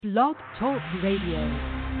Blog Talk Radio.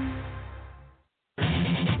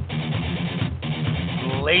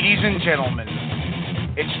 Ladies and gentlemen,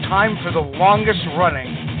 it's time for the longest running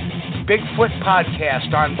Bigfoot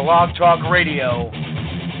podcast on Blog Talk Radio.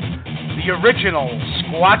 The original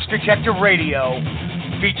Squatchdetective Radio,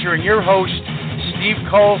 featuring your hosts, Steve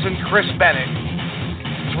Coles and Chris Bennett.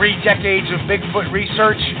 3 decades of Bigfoot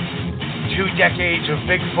research, 2 decades of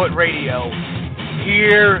Bigfoot radio.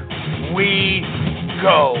 Here we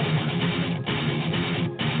go.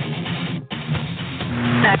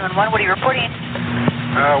 911, what are you reporting?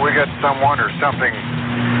 We got someone or something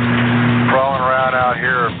crawling around out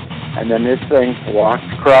here. And then this thing walks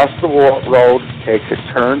across the road, takes a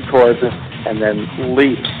turn towards us, and then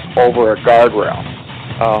leaps over a guardrail.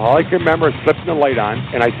 All I can remember is flipping the light on,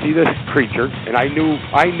 and I see this creature, and I knew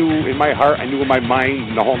in my heart, I knew in my mind,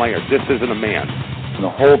 in the whole night, this isn't a man. And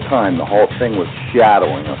the whole time, the whole thing was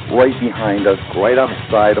shadowing us, right behind us, right on the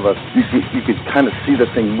side of us. You could kind of see the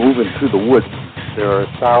thing moving through the woods. There are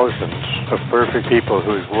thousands of perfect people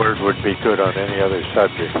whose word would be good on any other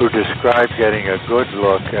subject who describe getting a good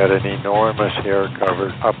look at an enormous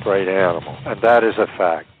hair-covered upright animal, and that is a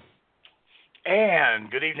fact. And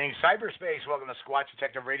good evening, cyberspace. Welcome to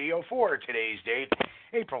Squatchdetective Radio for today's date,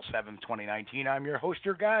 April 7th, 2019. I'm your host,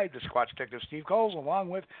 your guide, the Squatchdetective Steve Coles, along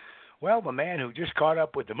with, well, the man who just caught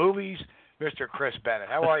up with the movies, Mr. Chris Bennett.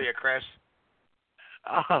 How are you, Chris?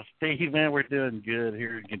 Steve, man, we're doing good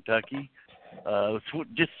here in Kentucky.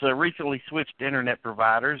 Just recently switched internet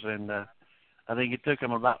providers, and I think it took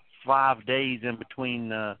them about 5 days in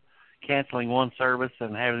between canceling one service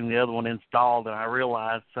and having the other one installed, and I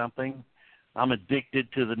realized something. I'm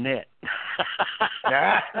addicted to the net.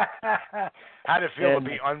 How'd it feel to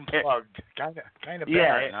be unplugged? Kind of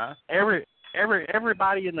bad, huh?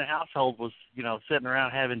 Everybody in the household was, sitting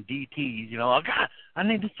around having DTs. Oh God, I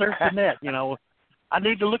need to surf the net. I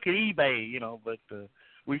need to look at eBay. But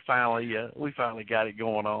we finally got it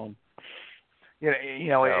going on.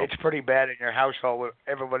 It's pretty bad in your household.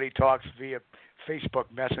 Everybody talks via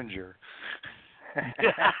Facebook Messenger.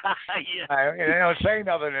 Yeah. They don't say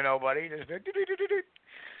nothing to nobody. Just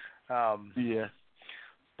yeah.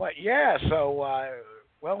 But yeah, so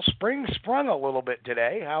spring sprung a little bit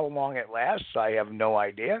today. How long it lasts, I have no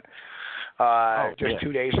idea. Just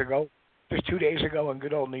 2 days ago in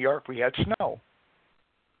good old New York, we had snow.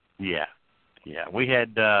 Yeah. We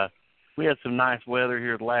had some nice weather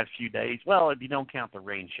here the last few days. Well, if you don't count the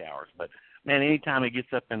rain showers, but man, anytime it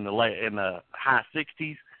gets up in the high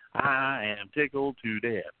 60s. I am tickled to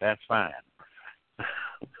death. That's fine.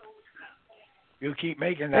 You keep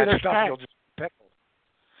making that stuff, you'll just pickle.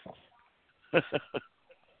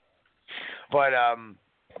 But,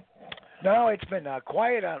 no, it's been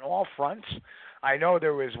quiet on all fronts. I know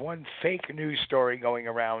there was one fake news story going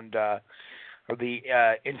around the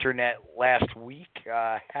internet last week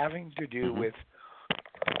having to do with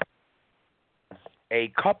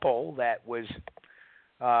a couple that was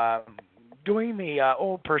doing the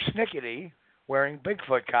old persnickety, wearing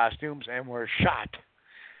Bigfoot costumes, and were shot.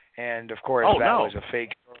 And, of course, was a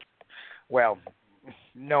fake story. Well,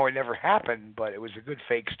 no, it never happened, but it was a good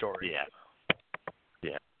fake story. Yeah.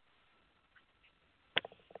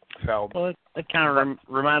 So, well, it kind of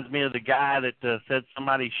reminds me of the guy that said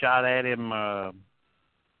somebody shot at him,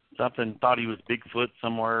 something, thought he was Bigfoot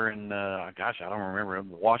somewhere in, I don't remember,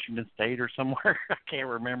 Washington State or somewhere. I can't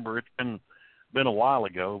remember. It's been a while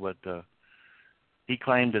ago, but he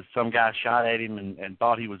claimed that some guy shot at him and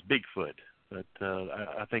thought he was Bigfoot. But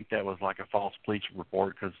I think that was like a false police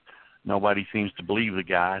report because nobody seems to believe the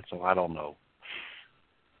guy, so I don't know.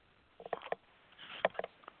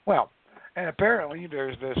 Well, and apparently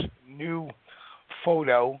there's this new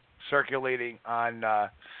photo circulating on the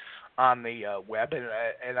web,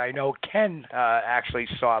 and I know Ken actually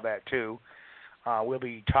saw that too. We'll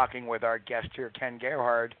be talking with our guest here, Ken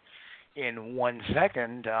Gerhard, in 1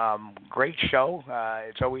 second. Great show.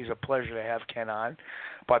 It's always a pleasure to have Ken on.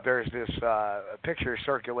 But there's this picture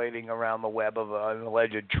circulating around the web of an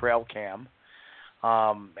alleged trail cam.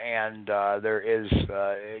 And there is,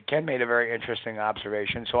 Ken made a very interesting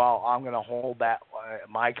observation. So I'm going to hold that,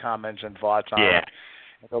 my comments and thoughts on it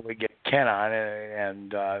until we get Ken on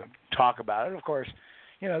and talk about it. Of course,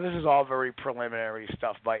 this is all very preliminary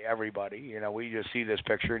stuff by everybody. We just see this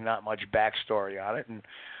picture, not much backstory on it. And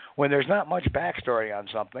when there's not much backstory on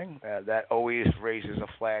something, that always raises a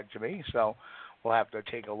flag to me. So we'll have to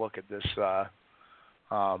take a look at this,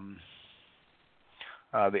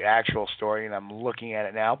 the actual story, and I'm looking at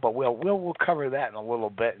it now. But we'll cover that in a little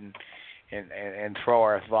bit and throw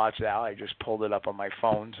our thoughts out. I just pulled it up on my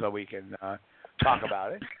phone so we can talk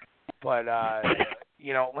about it. But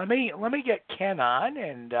let me get Ken on,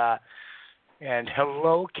 and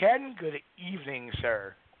hello, Ken. Good evening,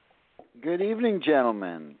 sir. Good evening,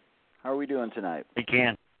 gentlemen. How are we doing tonight? Hey,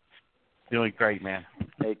 Ken. Doing great, man.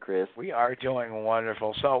 Hey, Chris. We are doing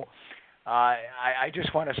wonderful. So, I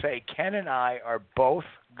just want to say, Ken and I are both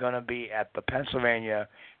going to be at the Pennsylvania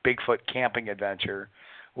Bigfoot Camping Adventure,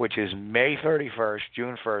 which is May 31st,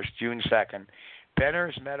 June 1st, June 2nd,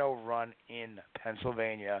 Benner's Meadow Run in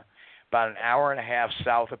Pennsylvania, about an hour and a half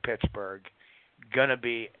south of Pittsburgh. Going to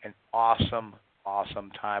be an awesome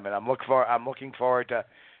time, and I'm looking forward to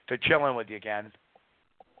chilling with you again.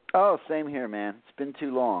 Oh, same here, man. It's been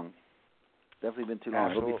too long. Definitely been too long.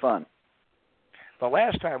 Absolutely. It'll be fun. The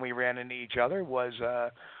last time we ran into each other was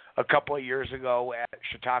a couple of years ago at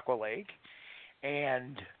Chautauqua Lake,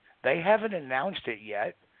 and they haven't announced it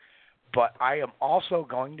yet, but I am also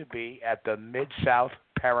going to be at the Mid-South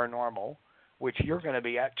Paranormal, which you're going to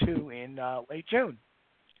be at too in late June.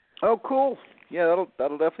 Oh, cool. Yeah,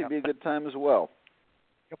 that'll definitely be a good time as well.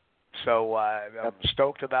 Yep. So I'm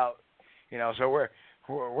stoked about, so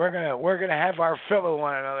we're gonna have our fill of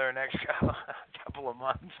one another next couple of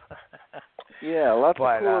months. Yeah, lots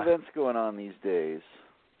of cool events going on these days.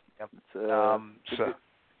 Yep.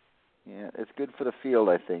 It's good for the field,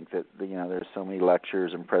 I think, that there's so many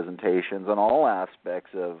lectures and presentations on all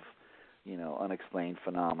aspects of unexplained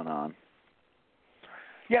phenomenon.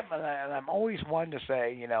 Yep, and I'm always one to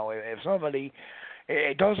say, if somebody,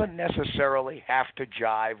 it doesn't necessarily have to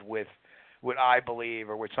jive with what I believe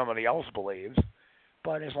or what somebody else believes,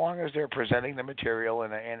 but as long as they're presenting the material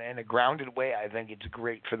in a grounded way, I think it's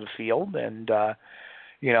great for the field, and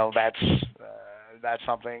that's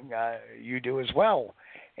something you do as well.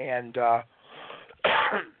 And I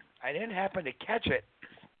didn't happen to catch it,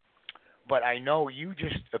 but I know you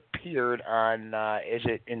just appeared on, is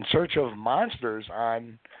it In Search of Monsters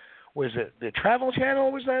on, was it the Travel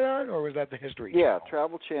Channel was that on, or was that the History Channel? Yeah,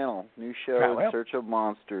 Travel Channel, new show, In Search of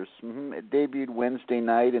Monsters. Mm-hmm. It debuted Wednesday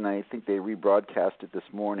night, and I think they rebroadcast it this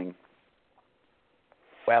morning.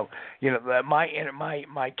 Well,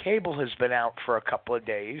 my cable has been out for a couple of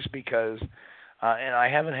days because, and I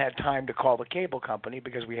haven't had time to call the cable company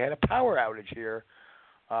because we had a power outage here.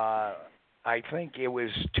 I think it was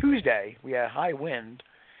Tuesday. We had high wind,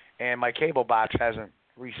 and my cable box hasn't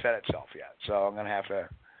reset itself yet. So I'm going to have to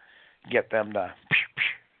get them to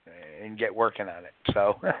and get working on it.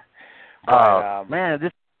 So, man,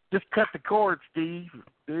 just cut the cord, Steve.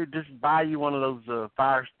 Dude, just buy you one of those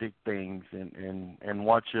Fire Stick things and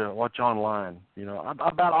watch online.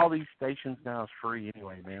 About all these stations now is free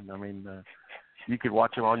anyway, man. I mean, you could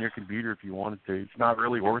watch them on your computer if you wanted to. It's not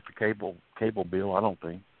really worth the cable bill, I don't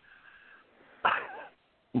think.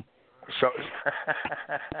 So,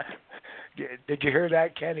 did you hear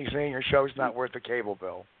that, Ken? He's saying your show's not worth the cable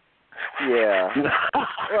bill. Yeah.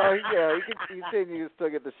 Well, yeah, he's saying you still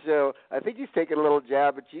get the show. I think he's taking a little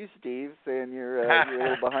jab at you, Steve, saying you're a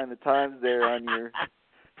little behind the times there on your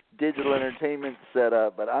digital entertainment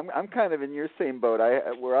setup. But I'm kind of in your same boat.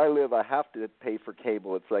 Where I live, I have to pay for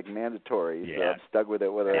cable. It's like mandatory, so I'm stuck with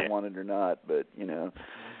it whether I want it or not. But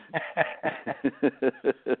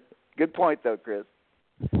good point though, Chris.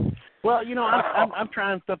 Well, I'm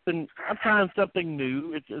trying something. I'm trying something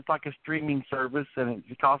new. It's like a streaming service, and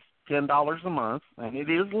it costs $10 a month, and it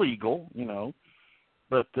is legal,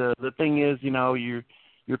 But the thing is, you're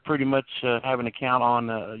pretty much have an account on.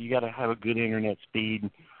 You got to have a good internet speed,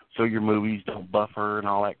 so your movies don't buffer and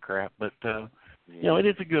all that crap. But it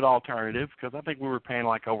is a good alternative because I think we were paying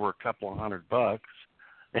like over a couple of $100.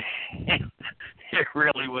 It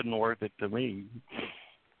really wasn't worth it to me.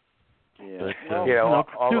 Yeah. But,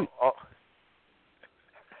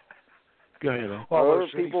 go ahead. Well,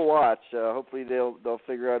 people watch. Hopefully they'll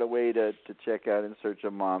figure out a way to check out In Search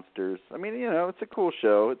of Monsters. I mean, it's a cool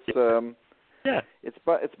show. It's it's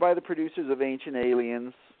by the producers of Ancient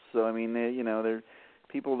Aliens. So I mean, they're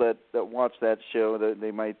people that watch that show that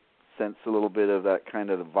they might sense a little bit of that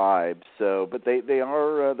kind of the vibe. So, but they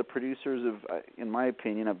are the producers of, in my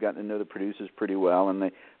opinion, I've gotten to know the producers pretty well,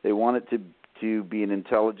 and they want it to be an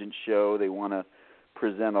intelligent show. They want to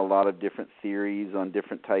present a lot of different theories on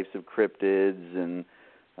different types of cryptids, and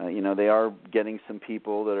they are getting some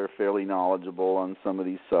people that are fairly knowledgeable on some of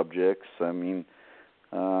these subjects. I mean,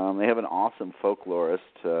 they have an awesome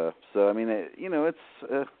folklorist. So I mean,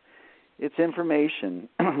 it's information.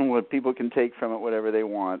 What people can take from it, whatever they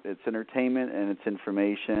want. It's entertainment and it's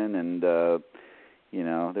information, and they're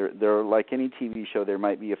like any TV show. There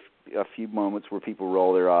might be a few moments where people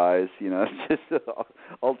roll their eyes. It's just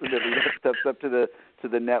ultimately that's up to the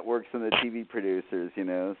networks and the TV producers.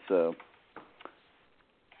 So.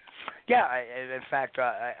 Yeah, in fact,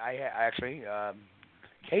 I actually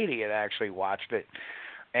Katie had actually watched it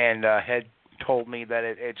and had told me that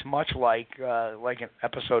it's much like an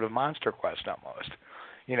episode of Monster Quest almost.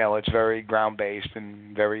 You know, it's very ground-based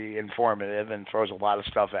and very informative and throws a lot of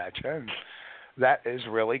stuff at you. And that is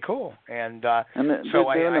really cool. And they're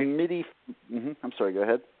in a MIDI. I'm sorry. Go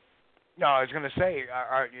ahead. No, I was going to say,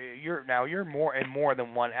 you're more in more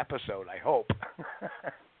than one episode, I hope.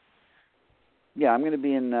 Yeah, I'm going to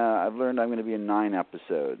be in. I've learned I'm going to be in 9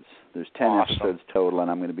 episodes. There's 10 episodes total,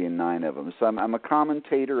 and I'm going to be in 9 of them. So I'm a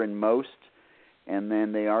commentator in most, and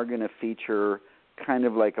then they are going to feature kind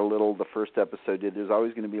of like the first episode did. There's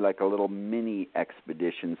always going to be like a little mini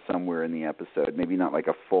expedition somewhere in the episode. Maybe not like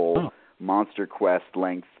a full Monster Quest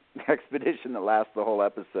length expedition that lasts the whole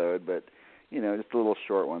episode, but you know, just a little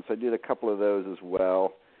short one. So I did a couple of those as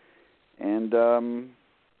well, and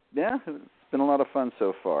yeah, it's been a lot of fun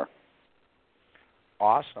so far.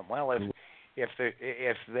 Awesome. Well, if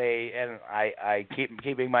they and I keep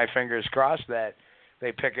keeping my fingers crossed that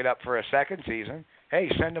they pick it up for a second season. Hey,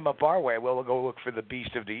 send them up our way. We'll go look for the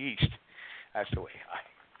Beast of the East. That's the way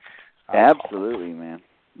Absolutely, man.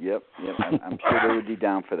 Yep. I'm sure they would be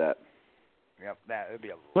down for that. Yep, that would be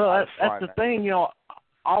a lot of fun. That's the thing, you know.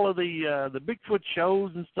 All of the Bigfoot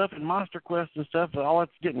shows and stuff and Monster Quest and stuff, all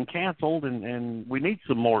that's getting canceled, and we need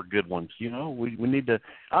some more good ones, you know. We need to,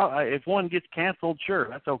 if one gets canceled, sure,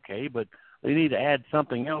 that's okay, but they need to add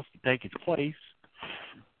something else to take its place.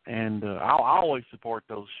 And I'll always support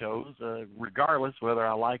those shows, regardless whether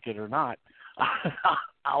I like it or not.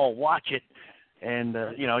 I'll watch it. And,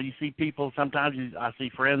 you know, you see people, sometimes I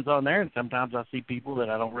see friends on there, and sometimes I see people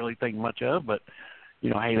that I don't really think much of, but you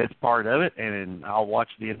know, hey, that's part of it, and I'll watch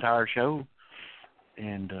the entire show.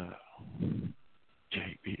 And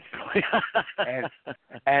JB,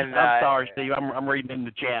 and I'm sorry, Steve. I'm reading in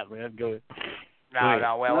the chat, man. Go ahead.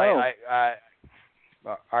 No. Well,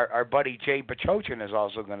 our buddy Jay Pachochin is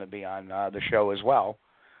also going to be on the show as well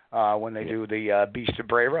when they do the Beast of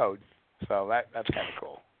Bray Road. So that's kind of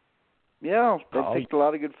cool. Yeah, they picked a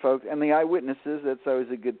lot of good folks. And the eyewitnesses, that's always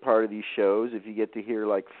a good part of these shows. If you get to hear,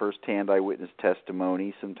 like, first-hand eyewitness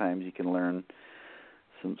testimony, sometimes you can learn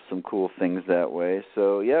some cool things that way.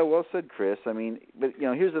 So, yeah, well said, Chris. I mean, but, you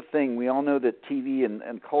know, here's the thing. We all know that TV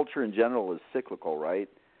and culture in general is cyclical, right?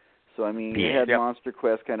 So, I mean, you had Monster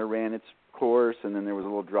Quest kind of ran its course, and then there was a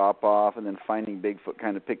little drop-off, and then Finding Bigfoot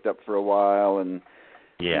kind of picked up for a while, and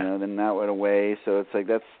you know, then that went away. So it's like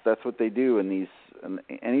that's what they do in these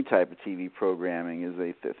any type of TV programming is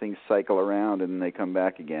things cycle around and then they come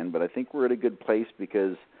back again. But I think we're at a good place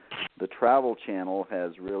because the Travel Channel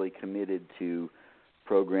has really committed to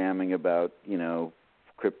programming about, you know,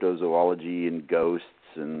 cryptozoology and ghosts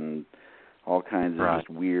and all kinds of just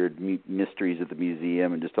weird mysteries at the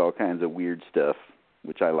museum and just all kinds of weird stuff,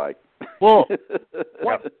 which I like. Well,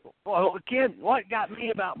 Ken, what got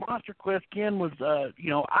me about Monster Quest, Ken, was, you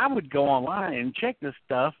know, I would go online and check this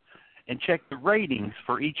stuff and check the ratings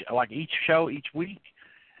for each show each week.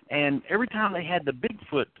 And every time they had the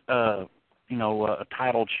Bigfoot, you know,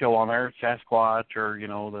 titled show on there, Sasquatch or, you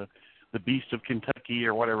know, the Beast of Kentucky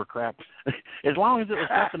or whatever crap, as long as it was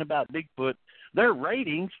something about Bigfoot, their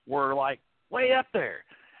ratings were, like, way up there.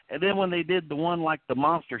 And then when they did the one like the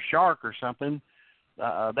Monster Shark or something,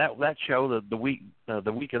 that show, the week of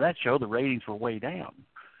that show, the ratings were way down.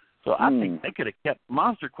 So I think they could have kept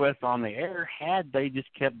Monster Quest on the air had they just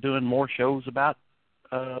kept doing more shows about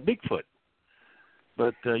Bigfoot.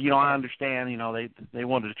 But you know, I understand. You know, they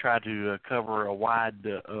wanted to try to cover a wide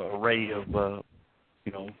array of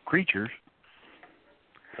you know, creatures.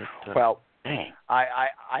 But, well, dang. I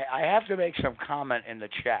have to make some comment in the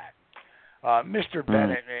chat. Mr.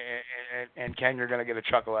 Bennett and Ken, you're going to get a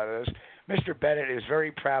chuckle out of this. Mr. Bennett is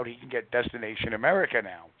very proud he can get Destination America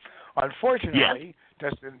now. Unfortunately,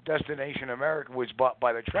 Destination America was bought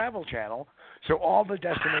by the Travel Channel, so all the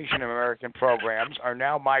Destination American programs are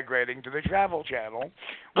now migrating to the Travel Channel,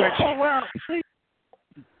 which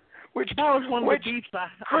that was one of the beefs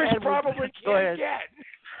Chris probably can't get.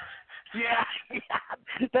 Yeah,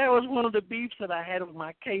 that was one of the beefs that I had with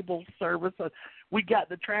my cable service. We got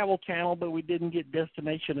the Travel Channel, but we didn't get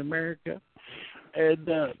Destination America.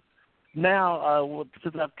 And now,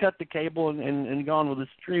 since I've cut the cable and gone with the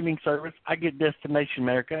streaming service, I get Destination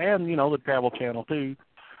America and, you know, the Travel Channel too.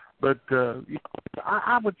 But you know,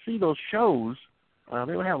 I would see those shows.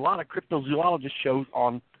 They would have a lot of cryptozoologist shows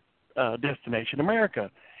on Destination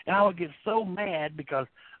America. And I would get so mad because,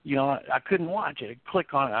 you know, I couldn't watch it.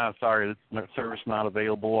 Click on it. I'm sorry, the service not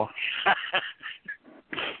available.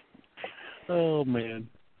 Oh, man.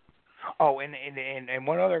 Oh, and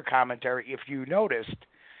one other commentary. If you noticed,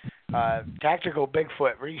 Tactical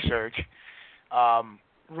Bigfoot Research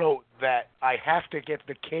wrote that I have to get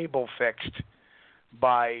the cable fixed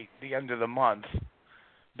by the end of the month,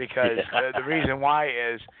 because the reason why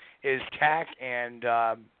is TAC and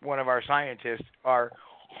one of our scientists are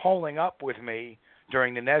holding up with me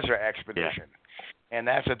during the Nezra expedition, and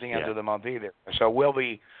that's at the end of the month either. So we'll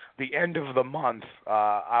be the end of the month.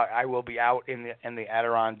 I will be out in the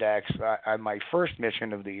Adirondacks on my first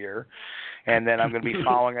mission of the year, and then I'm going to be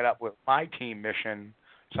following it up with my team mission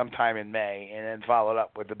sometime in May, and then followed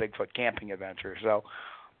up with the Bigfoot camping adventure. So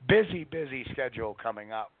busy schedule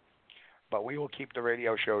coming up, but we will keep the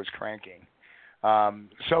radio shows cranking.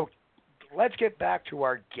 So let's get back to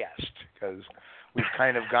our guest, because we've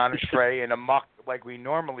kind of gone astray and amok like we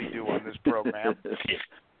normally do on this program.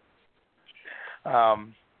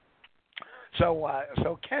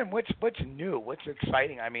 So Ken, what's new? What's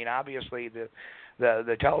exciting? I mean, obviously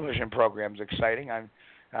the television program's exciting.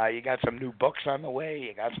 You got some new books on the way.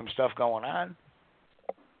 You got some stuff going on.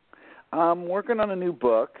 I'm working on a new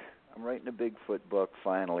book. I'm writing a Bigfoot book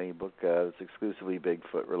finally. A book that's exclusively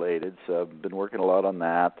Bigfoot related. So I've been working a lot on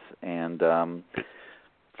that. And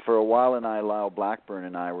for a while, Lyle Blackburn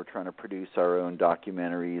and I were trying to produce our own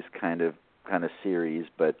documentaries, kind of series.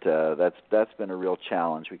 But that's been a real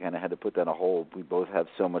challenge. We kind of had to put that on hold. We both have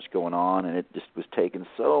so much going on, and it just was taking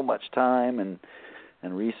so much time and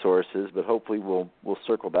resources. But hopefully we'll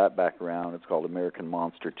circle that back around. It's called American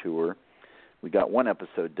Monster Tour. We got one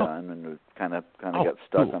episode done, and we kind of got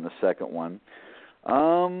stuck on the second one.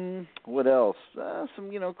 What else?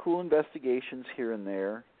 Some cool investigations here and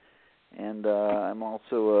there, and I'm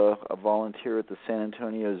also a volunteer at the San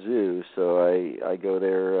Antonio Zoo, so I go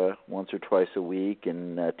there once or twice a week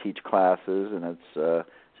and teach classes, and it's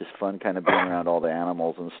just fun kind of being around all the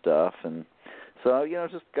animals and stuff. And so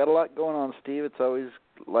just got a lot going on, Steve. It's always,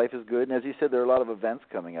 life is good, and as you said, there are a lot of events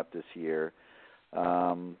coming up this year.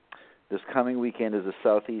 This coming weekend is the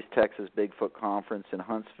Southeast Texas Bigfoot Conference in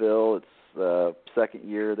Huntsville. It's the second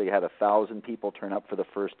year. They had 1,000 people turn up for the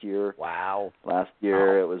first year. Wow. Last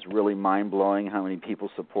year. It was really mind-blowing how many people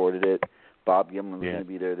supported it. Bob Gimlin was going to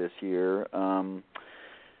be there this year.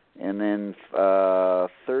 And then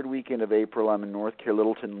third weekend of April, I'm in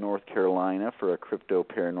Littleton, North Carolina for a crypto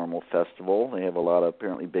paranormal festival. They have a lot of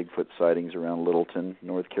apparently Bigfoot sightings around Littleton,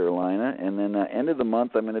 North Carolina. And then end of the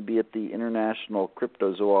month, I'm going to be at the International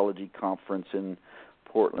Cryptozoology Conference in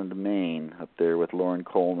Portland, Maine, up there with Lauren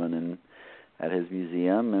Coleman and at his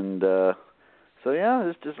museum. And so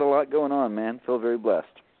there's just a lot going on, man. Feel very blessed.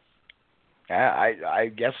 Yeah, I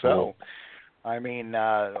guess so. I mean,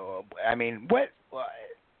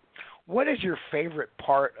 what is your favorite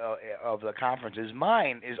part of the conferences?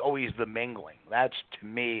 Mine is always the mingling. That's, to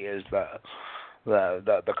me, is the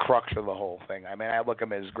crux of the whole thing. I mean, I look at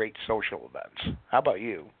them as great social events. How about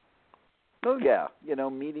you? Oh yeah,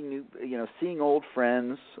 meeting new, seeing old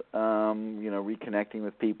friends, reconnecting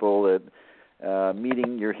with people,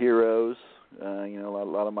 meeting your heroes. A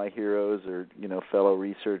lot of my heroes are fellow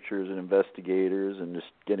researchers and investigators, and just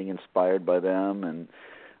getting inspired by them. And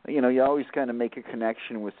you always kind of make a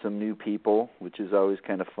connection with some new people, which is always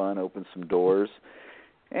kind of fun. Open some doors.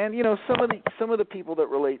 And some of the people that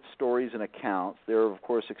relate stories and accounts, there are of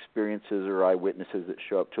course experiences or eyewitnesses that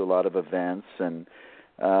show up to a lot of events, and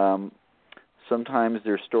sometimes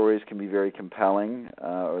their stories can be very compelling,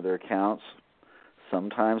 or their accounts.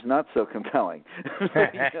 Sometimes not so compelling.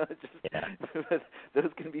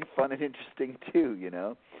 Those can be fun and interesting too.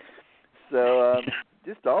 So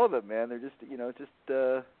just all of it, man. They're just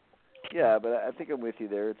But I think I'm with you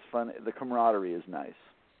there. It's fun. The camaraderie is nice.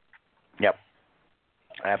 Yep.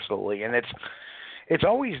 Absolutely, and it's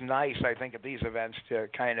always nice, I think, at these events to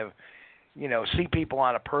kind of, see people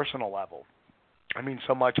on a personal level. I mean,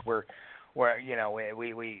 so much where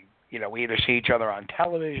we either see each other on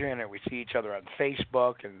television or we see each other on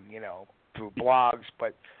Facebook and through blogs,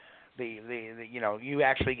 but the you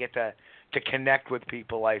actually get to connect with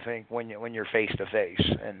people, I think, when you're face to face,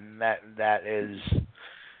 and that is,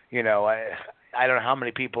 I don't know how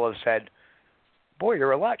many people have said, "Boy,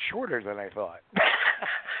 you're a lot shorter than I thought."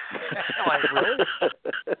 I'm like, really?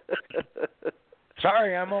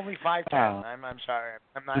 Sorry, I'm only 5'10". I'm sorry.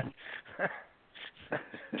 I'm not.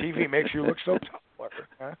 TV makes you look so taller.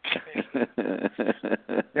 Huh?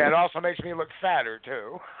 Yeah, it also makes me look fatter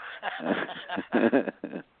too.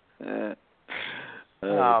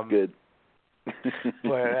 That's good.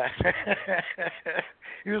 But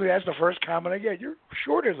usually that's the first comment I get. You're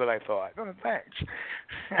shorter than I thought. Oh, thanks.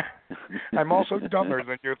 I'm also dumber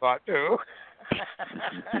than you thought too.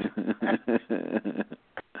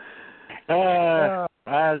 I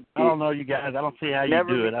don't know, you guys. I don't see how you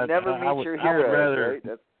do it. Never meet your heroes,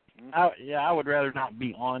 right? I would rather not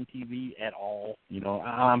be on TV at all. You know,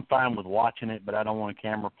 I'm fine with watching it, but I don't want a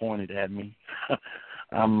camera pointed at me.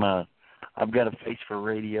 I've got a face for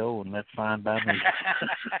radio, and that's fine by me.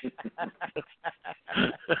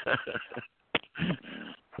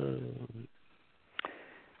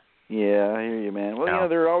 Yeah, I hear you, man. Well, you know,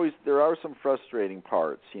 there are some frustrating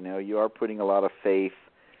parts. You know, you are putting a lot of faith.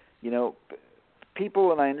 You know,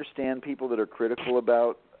 people, and I understand people that are critical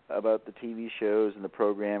about the TV shows and the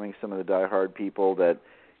programming. Some of the diehard people that,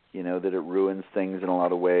 you know, that it ruins things in a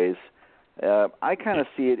lot of ways. I kind of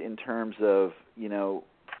see it in terms of, you know,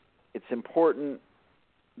 it's important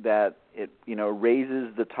that it, you know,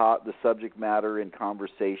 raises the subject matter in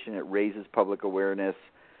conversation. It raises public awareness.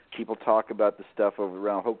 People talk about the stuff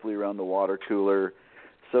hopefully around the water cooler.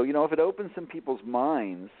 So, you know, if it opens some people's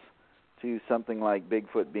minds to something like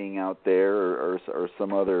Bigfoot being out there or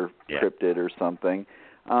some other cryptid or something,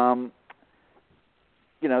 you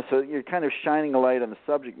know, so you're kind of shining a light on the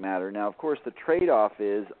subject matter. Now, of course, the trade-off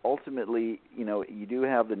is ultimately, you know, you do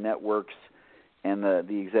have the networks and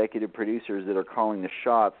the executive producers that are calling the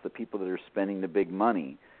shots, the people that are spending the big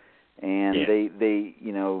money. And they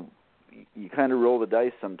you know, you kind of roll the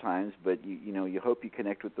dice sometimes, but you know, you hope you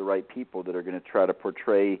connect with the right people that are going to try to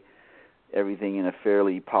portray everything in a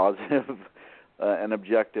fairly positive and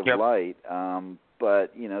objective light.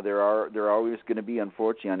 But you know, there are always going to be,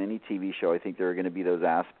 unfortunately, on any TV show, I think there are going to be those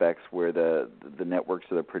aspects where the networks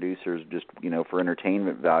or the producers just, you know, for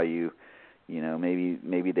entertainment value, you know,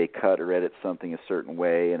 maybe they cut or edit something a certain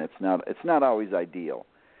way, and it's not always ideal.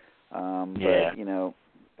 But you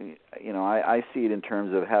know, I see it in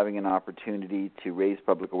terms of having an opportunity to raise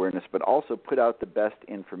public awareness, but also put out the best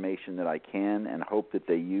information that I can, and hope that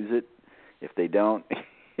they use it. If they don't,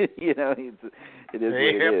 you know, it is what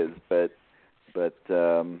it is. But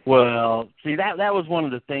well, see, that was one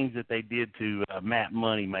of the things that they did to Matt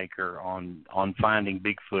Moneymaker on finding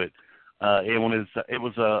Bigfoot. It was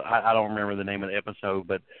I don't remember the name of the episode,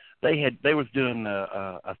 but they was doing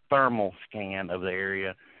a thermal scan of the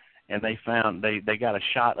area, and they found they got a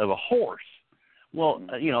shot of a horse. Well,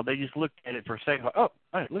 you know, they just looked at it for a second. Like, oh,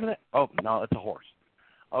 hey, look at that! Oh, no, it's a horse.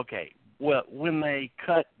 Okay. Well, when they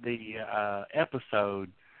cut the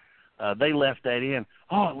episode, they left that in.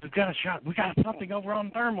 Oh, we've got a shot. We got something over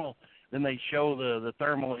on thermal. Then they show the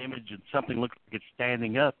thermal image, and something looks like it's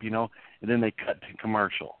standing up, you know, and then they cut to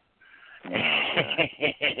commercial.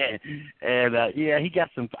 And he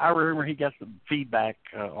got some. I remember he got some feedback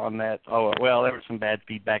on that. Oh, well, there was some bad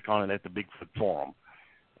feedback on it at the Bigfoot forum,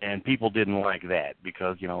 and people didn't like that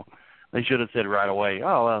because, you know, they should have said right away,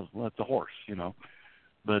 oh, well, it's a horse, you know.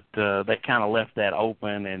 But they kind of left that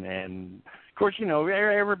open, and of course, you know,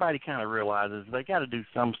 everybody kind of realizes they got to do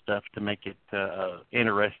some stuff to make it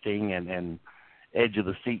interesting and edge of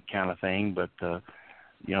the seat kind of thing. But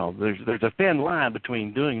you know, there's a thin line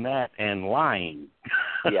between doing that and lying.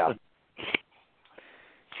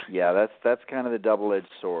 Yeah, that's kind of the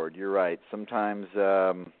double-edged sword. You're right. Sometimes,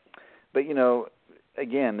 but you know,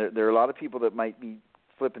 again, there are a lot of people that might be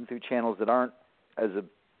flipping through channels that aren't as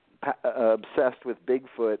obsessed with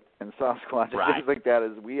Bigfoot and Sasquatch and things like that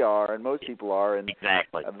as we are, and most people are. And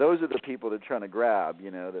those are the people they're trying to grab.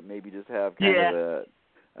 You know, that maybe just have kind of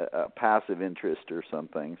a passive interest or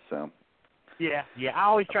something. So. Yeah. I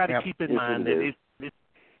always try to keep in mind that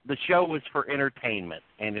the show is for entertainment,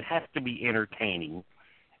 and it has to be entertaining,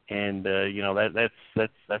 and you know,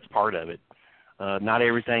 that's part of it. Not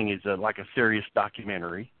everything is like a serious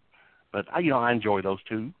documentary, but I enjoy those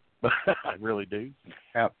too. I really do.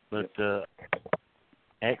 Yeah. But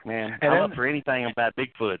heck, man, I'm up for anything about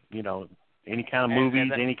Bigfoot. You know, any kind of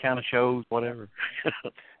movies, any kind of shows, whatever.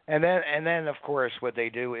 and then of course what they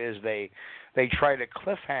do is they try to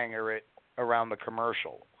cliffhanger it around the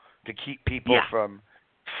commercial to keep people from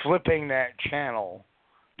flipping that channel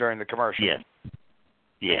during the commercial.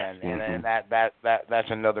 Yeah. And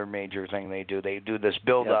that's another major thing they do. They do this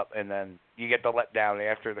build up, and then you get the letdown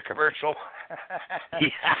after the commercial.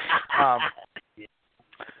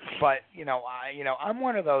 But I'm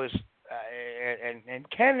one of those, and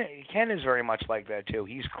Ken is very much like that too.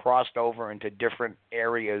 He's crossed over into different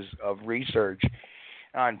areas of research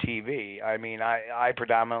on TV. I mean, I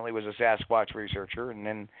predominantly was a Sasquatch researcher, and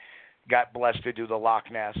then got blessed to do the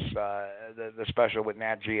Loch Ness, the special with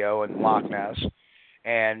Nat Geo and Loch Ness.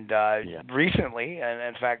 And recently, and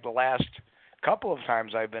in fact the last couple of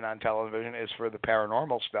times I've been on television is for the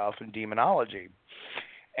paranormal stuff and demonology.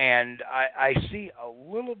 And I see a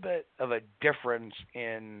little bit of a difference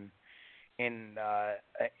in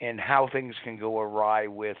how things can go awry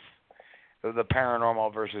with the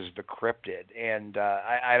paranormal versus the cryptid. And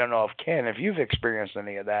I don't know if you've experienced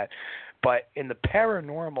any of that, but in the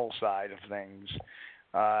paranormal side of things,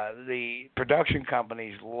 the production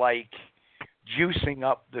companies like juicing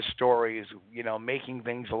up the stories, making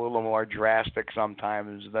things a little more drastic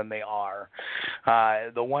sometimes than they are.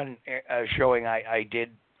 The one showing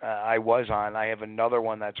I was on, I have another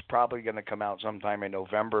one that's probably going to come out sometime in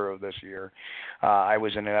November of this year. I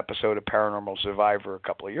was in an episode of Paranormal Survivor a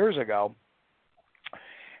couple of years ago.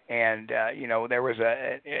 And, there was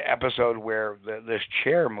an episode where this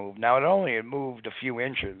chair moved. Now, it only had moved a few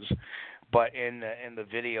inches, but in the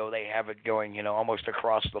video they have it going, almost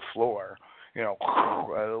across the floor.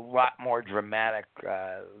 A lot more dramatic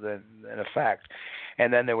than an effect.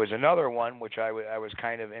 And then there was another one, which I was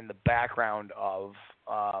kind of in the background of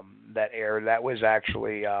that aired. That was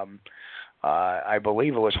actually, I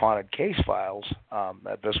believe it was Haunted Case Files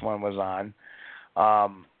that this one was on.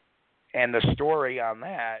 And the story on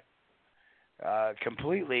that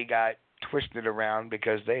completely got twisted around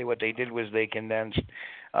because what they did was they condensed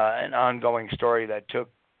an ongoing story that took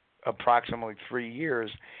approximately 3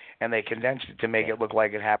 years, and they condensed it to make it look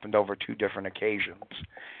like it happened over 2 different occasions.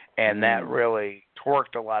 And that really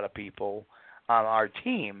torqued a lot of people on our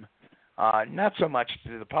team, not so much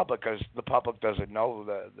to the public because the public doesn't know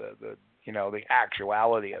the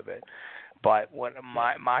actuality of it. But what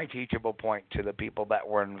my teachable point to the people that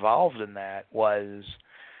were involved in that was,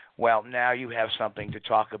 well, now you have something to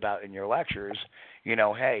talk about in your lectures.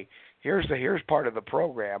 Hey, here's part of the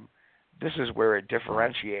program. This is where it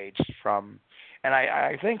differentiates from. And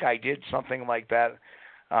I think I did something like that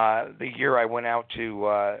the year I went out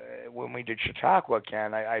to when we did Chautauqua,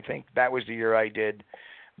 Ken. I think that was the year I did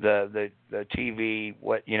the TV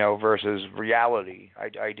versus reality.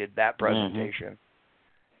 I did that presentation. Mm-hmm.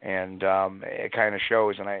 And it kind of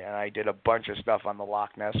shows, and I did a bunch of stuff on the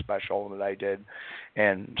Loch Ness special that I did,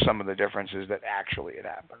 and some of the differences that actually had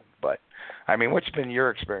happened. But I mean, what's been your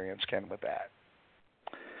experience, Ken, with that?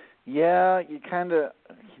 Yeah, you kind of,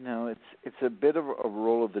 it's a bit of a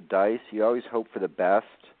roll of the dice. You always hope for the best,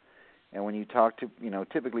 and when you talk to,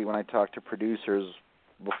 typically when I talk to producers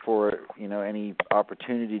before, any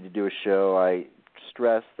opportunity to do a show, I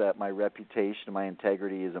stress that my reputation, my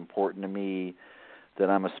integrity is important to me. That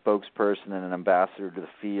I'm a spokesperson and an ambassador to the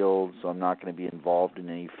field, so I'm not going to be involved in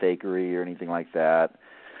any fakery or anything like that.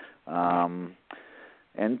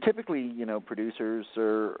 And typically, producers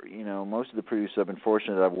are, most of the producers I've been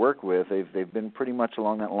fortunate that I've worked with, they've been pretty much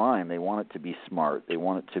along that line. They want it to be smart. They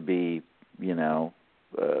want it to be, to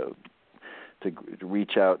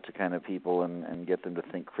reach out to kind of people and get them to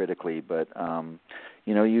think critically. But,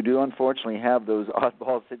 you do unfortunately have those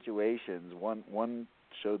oddball situations. One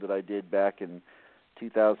show that I did back in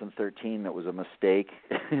 2013 that was a mistake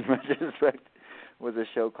in retrospect was a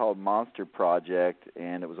show called Monster Project,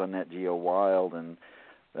 and it was on Nat Geo Wild, and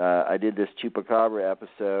I did this Chupacabra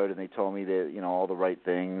episode, and they told me that, all the right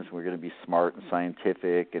things, we're going to be smart and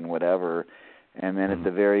scientific and whatever, and then at the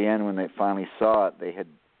very end when they finally saw it, they had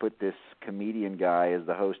put this comedian guy as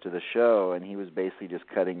the host of the show, and he was basically just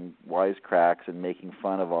cutting wisecracks and making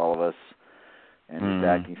fun of all of us and just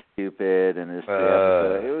acting stupid, and it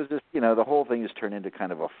was just, the whole thing just turned into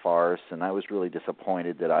kind of a farce, and I was really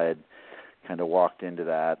disappointed that I had kind of walked into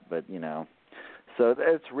that, but, so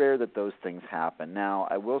it's rare that those things happen. Now,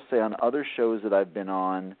 I will say on other shows that I've been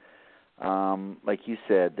on, like you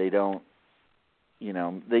said, they don't,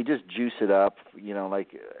 they just juice it up,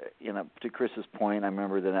 to Chris's point, I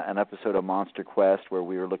remember an episode of Monster Quest where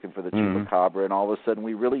we were looking for the Chupacabra, and all of a sudden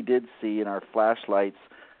we really did see in our flashlights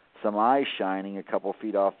some eyes shining a couple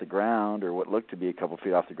feet off the ground, or what looked to be a couple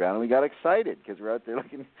feet off the ground, and we got excited because we're out there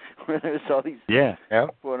looking where there's all these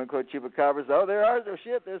quote-unquote chupacabras. Oh,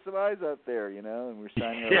 there's some eyes out there, and we're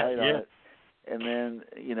shining a light on it. And then,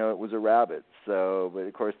 it was a rabbit. So, but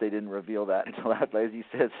of course they didn't reveal that until after, as you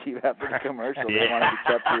said, Steve, after the commercial. They wanted to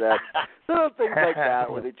capture that. So things like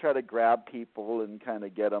that where they try to grab people and kind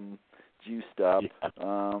of get them juiced up.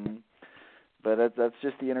 Yeah. But that's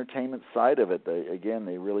just the entertainment side of it. They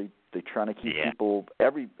try to keep people,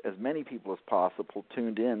 as many people as possible,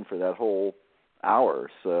 tuned in for that whole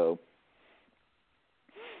hour. So,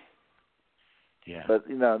 but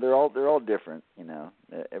they're all different.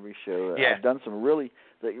 Every show. I've done some really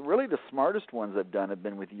the smartest ones I've done have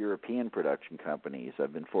been with European production companies.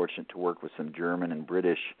 I've been fortunate to work with some German and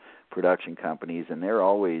British production companies, and they're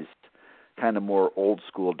always kind of more old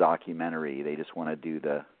school documentary. They just want to do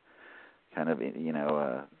the kind of,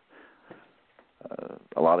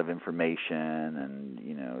 a lot of information and,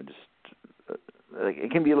 just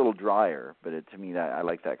it can be a little drier, but to me, I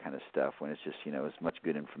like that kind of stuff when it's just, as much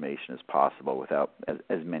good information as possible without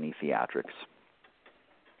as many theatrics.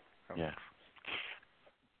 Yeah.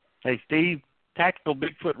 Hey, Steve, Tactical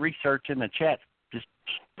Bigfoot Research in the chat just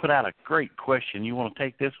put out a great question. You want to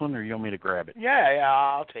take this one, or you want me to grab it? Yeah,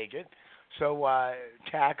 I'll take it. So,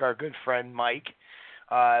 Tack, our good friend Mike,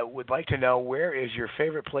 would like to know, where is your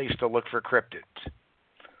favorite place to look for cryptids?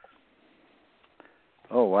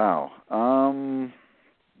 Oh, wow.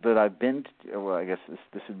 That I've been to, well, I guess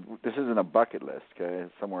this isn't a bucket list. Okay?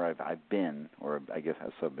 It's somewhere I've been, or I guess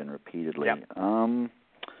I've been repeatedly. Yep.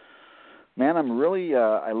 Man, I'm really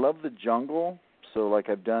I love the jungle. So like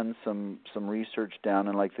I've done some research down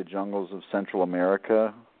in like the jungles of Central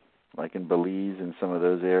America, like in Belize and some of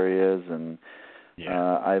those areas, and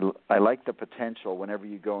I like the potential whenever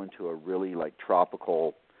you go into a really like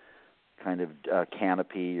tropical kind of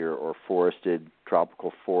canopy or forested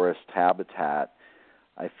tropical forest habitat.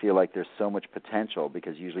 I feel like there's so much potential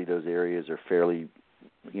because usually those areas are fairly,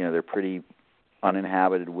 they're pretty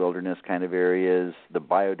uninhabited wilderness kind of areas. The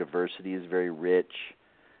biodiversity is very rich.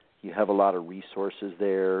 You have a lot of resources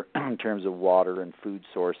there in terms of water and food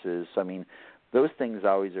sources. I mean, those things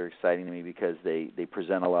always are exciting to me because they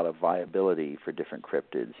present a lot of viability for different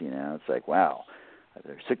cryptids. It's like, wow,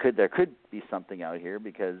 there could be something out here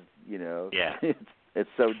because it's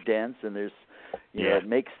so dense and there's it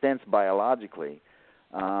makes sense biologically.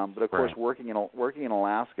 But of course, working in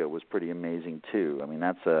Alaska was pretty amazing too. I mean,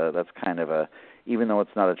 that's kind of even though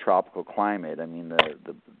it's not a tropical climate. I mean,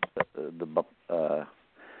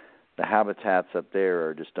 the habitats up there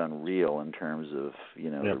are just unreal in terms of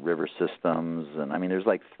the river systems, and I mean, there's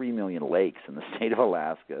like 3 million lakes in the state of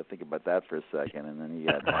Alaska. Think about that for a second, and then you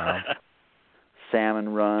got salmon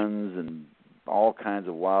runs and all kinds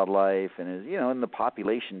of wildlife, and and the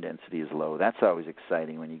population density is low. That's always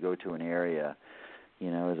exciting when you go to an area.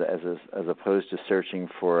 As opposed to searching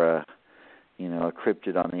for a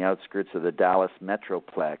cryptid on the outskirts of the Dallas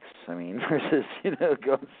Metroplex. I mean, versus,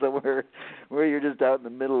 going somewhere where you're just out in the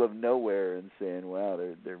middle of nowhere and saying, wow,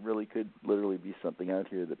 there really could literally be something out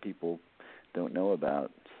here that people don't know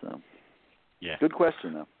about. So, good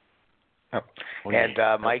question, though. Oh. And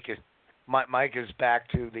Mike is back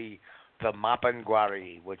to the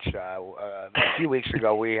Mapinguari, which a few weeks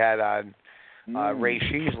ago we had on Ray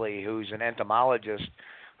Sheasley, who's an entomologist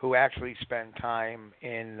who actually spent time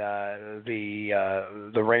in the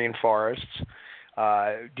rainforests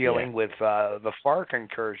dealing with the FARC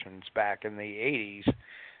incursions back in the 80s,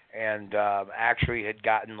 and actually had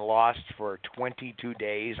gotten lost for 22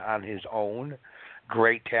 days on his own.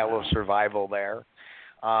 Great tale of survival there.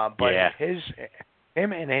 But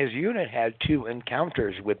him and his unit had 2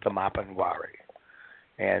 encounters with the Mapinguari.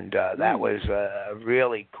 And that was a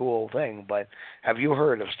really cool thing. But have you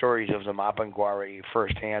heard of stories of the Mapinguari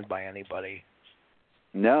firsthand by anybody?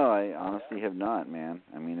 No, I honestly have not, man.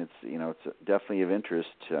 I mean, it's definitely of interest,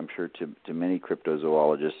 I'm sure, to many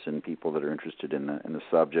cryptozoologists and people that are interested in the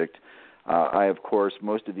subject. I, of course,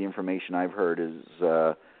 most of the information I've heard is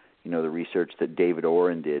the research that David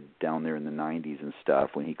Oren did down there in the 90s and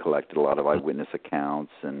stuff when he collected a lot of eyewitness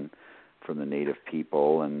accounts and from the native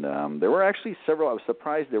people, and there were actually several. I was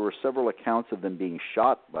surprised there were several accounts of them being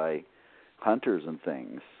shot by hunters and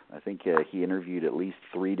things. I think he interviewed at least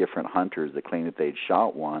 3 different hunters that claimed that they'd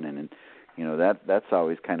shot one, and that's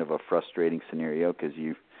always kind of a frustrating scenario because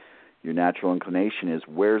your natural inclination is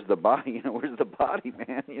where's the body? Where's the body,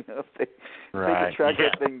 man? If they can track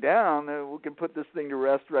that thing down, we can put this thing to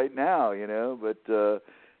rest right now. But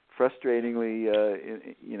frustratingly,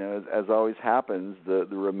 as always happens, the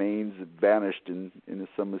remains vanished in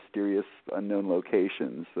some mysterious unknown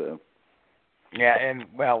locations. So. Yeah, and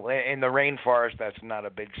in the rainforest, that's not a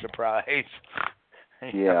big surprise.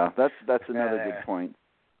 Yeah, that's another good point.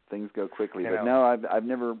 Things go quickly, but no, I've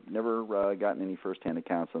never gotten any firsthand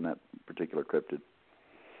accounts on that particular cryptid.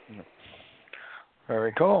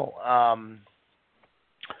 Very cool.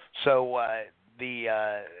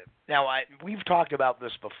 Now, we've talked about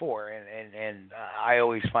this before, and I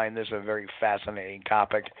always find this a very fascinating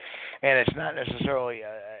topic. And it's not necessarily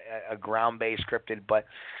a ground-based cryptid, but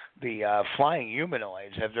the flying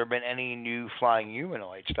humanoids. Have there been any new flying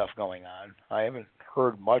humanoid stuff going on? I haven't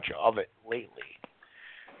heard much of it lately.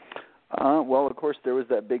 Well, of course, there was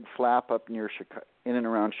that big flap up in and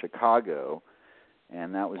around Chicago,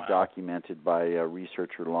 and that was documented by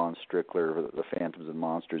researcher Lon Strickler of the Phantoms and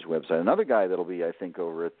Monsters website. Another guy that'll be, I think,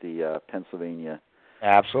 over at the Pennsylvania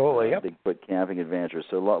Bigfoot Camping Adventure.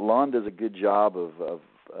 So Lon does a good job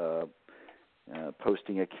of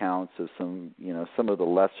posting accounts of some of the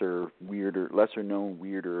lesser known,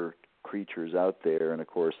 weirder creatures out there. And of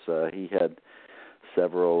course, he had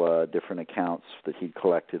several different accounts that he'd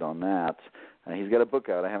collected on that. He's got a book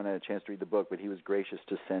out. I haven't had a chance to read the book, but he was gracious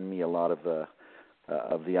to send me a lot of the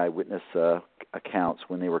eyewitness accounts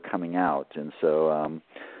when they were coming out. And so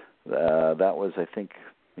that was, I think,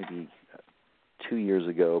 maybe 2 years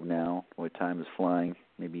ago now. Boy, time is flying.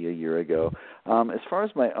 Maybe a year ago. As far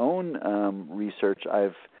as my own research,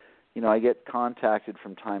 I get contacted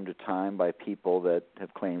from time to time by people that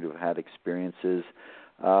have claimed to have had experiences.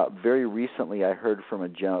 Very recently, I heard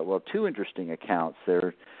from two interesting accounts.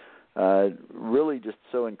 They're really just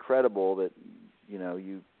so incredible that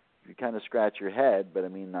you kind of scratch your head. But I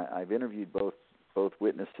mean, I've interviewed both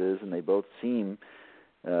witnesses, and they both seem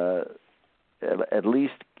at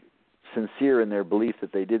least sincere in their belief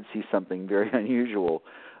that they did see something very unusual.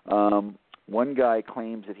 One guy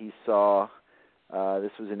claims that he saw,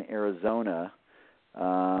 this was in Arizona,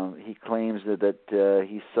 he claims that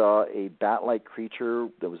he saw a bat-like creature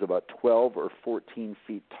that was about 12 or 14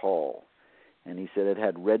 feet tall. And he said it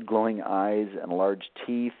had red glowing eyes and large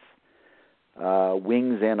teeth,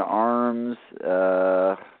 wings and arms,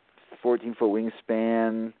 14-foot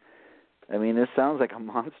wingspan. I mean, this sounds like a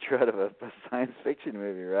monster out of a science fiction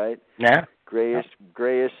movie, right? Yeah. Grayish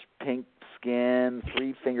pink skin,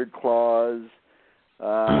 3-fingered claws.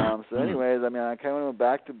 So anyways, I mean, I kind of went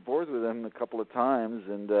back and forth with him a couple of times,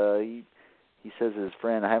 and he says his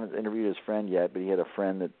friend, I haven't interviewed his friend yet, but he had a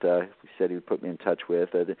friend that he said he would put me in touch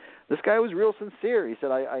with. This guy was real sincere. He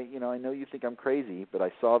said, I know you think I'm crazy, but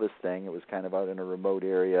I saw this thing. It was kind of out in a remote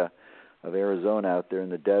area of Arizona out there in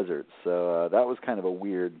the desert. So that was kind of a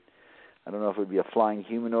weird, I don't know if it would be a flying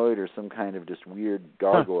humanoid or some kind of just weird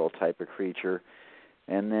gargoyle type of creature.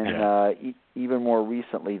 And then even more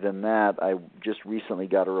recently than that, I just recently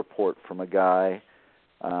got a report from a guy,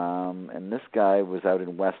 and this guy was out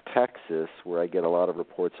in West Texas, where I get a lot of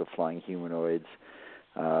reports of flying humanoids,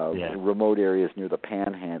 remote areas near the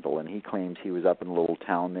Panhandle, and he claims he was up in a little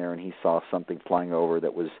town there, and he saw something flying over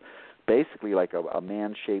that was basically like a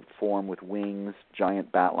man-shaped form with wings,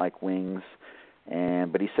 giant bat-like wings,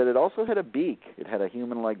 but he said it also had a beak. It had a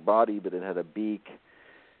human-like body, but it had a beak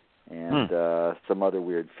and some other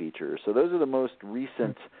weird features. So those are the most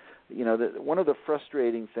recent. One of the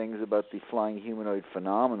frustrating things about the flying humanoid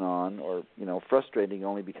phenomenon, or frustrating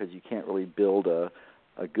only because you can't really build a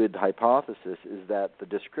good hypothesis, is that the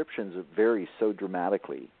descriptions vary so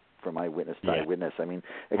dramatically from eyewitness to eyewitness. I mean,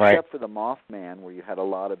 except for the Mothman, where you had a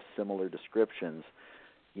lot of similar descriptions.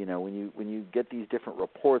 When you get these different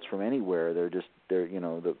reports from anywhere, the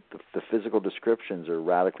physical descriptions are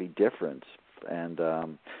radically different,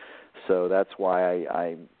 and so that's why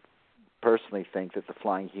I personally think that the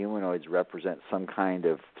flying humanoids represent some kind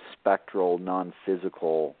of spectral,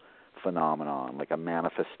 non-physical phenomenon, like a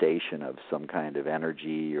manifestation of some kind of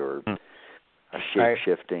energy or a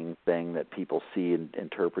shape-shifting thing that people see and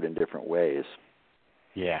interpret in different ways.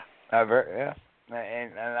 Yeah.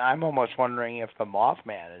 And I'm almost wondering if the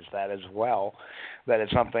Mothman is that as well, that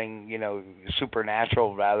it's something,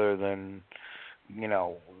 supernatural rather than,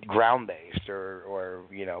 ground-based or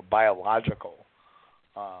biological.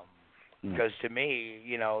 Because to me,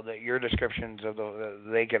 that your descriptions of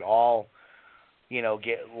they could all,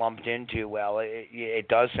 get lumped into, well, it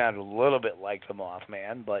does sound a little bit like the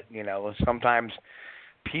Mothman, but, sometimes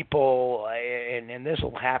people, and this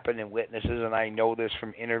will happen in witnesses, and I know this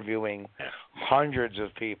from interviewing hundreds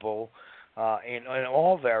of people in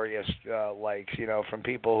all various likes, from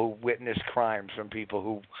people who witnessed crimes, from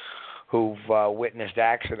people who've witnessed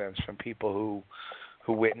accidents, from people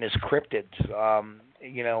who witness cryptids.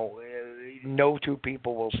 No two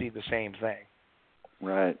people will see the same thing.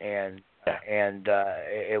 Right. And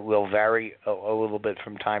it will vary a little bit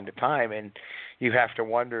from time to time, and you have to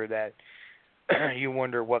wonder that. You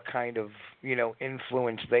wonder what kind of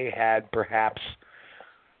influence they had, perhaps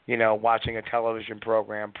watching a television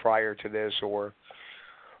program prior to this, or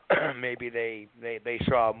maybe they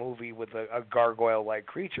saw a movie with a gargoyle-like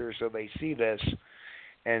creature, so they see this,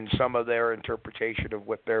 and some of their interpretation of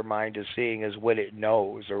what their mind is seeing is what it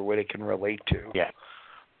knows or what it can relate to.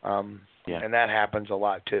 And that happens a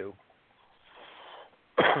lot too.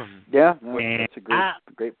 That's a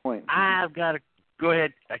great point. Go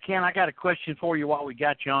ahead, Ken. I got a question for you while we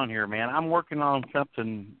got you on here, man. I'm working on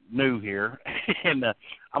something new here, and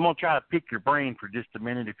I'm gonna try to pick your brain for just a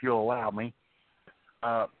minute, if you'll allow me.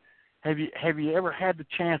 Have you ever had the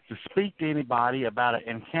chance to speak to anybody about an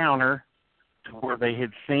encounter to where they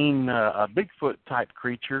had seen a Bigfoot type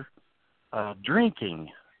creature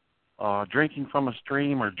drinking from a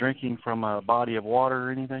stream or drinking from a body of water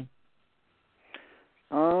or anything?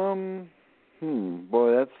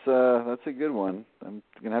 Boy, that's a good one. I'm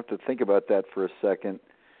gonna have to think about that for a second.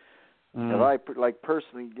 Have I, like,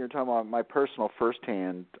 personally, you're talking about my personal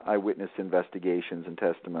firsthand eyewitness investigations and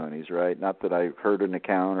testimonies, right? Not that I heard an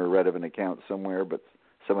account or read of an account somewhere, but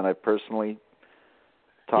someone I've personally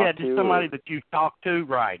talked to. Yeah, just somebody that you've talked to,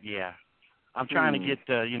 right, yeah. I'm trying to get,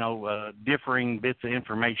 differing bits of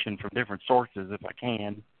information from different sources if I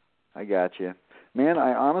can. I got you. Man,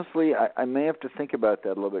 I honestly, I may have to think about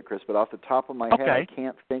that a little bit, Chris, but off the top of my head, I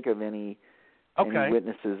can't think of any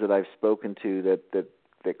witnesses that I've spoken to that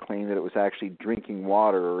claim that it was actually drinking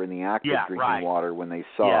water or in the act of drinking water when they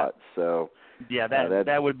saw it. So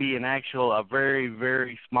that would be a very,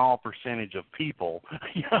 very small percentage of people.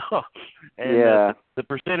 And the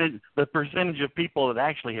percentage of people that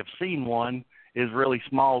actually have seen one is really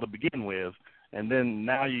small to begin with. And then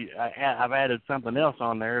now I've added something else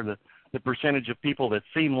on there, the percentage of people that's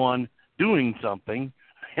seen one doing something,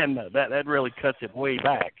 and that really cuts it way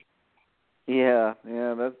back. Yeah,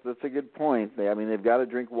 that's a good point. They've got to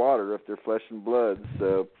drink water if they're flesh and blood.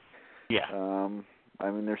 So,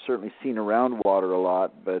 they're certainly seen around water a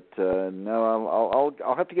lot. But no,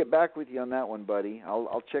 I'll have to get back with you on that one, buddy.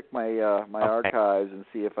 I'll check my archives and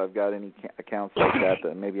see if I've got any accounts like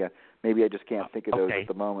that. Maybe I just can't think of those at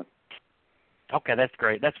the moment. Okay, that's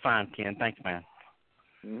great. That's fine, Ken. Thanks, man.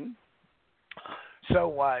 Mm-hmm.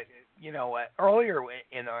 So, earlier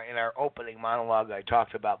in our opening monologue, I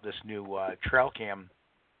talked about this new trail cam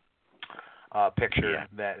picture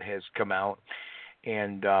that has come out,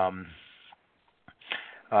 and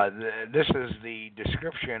this is the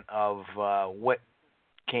description of what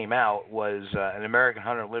came out. Was an American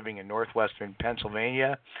hunter living in northwestern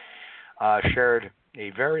Pennsylvania shared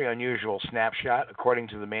a very unusual snapshot. According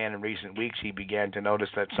to the man, in recent weeks he began to notice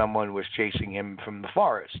that someone was chasing him from the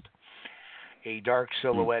forest. A dark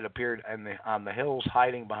silhouette appeared on the hills,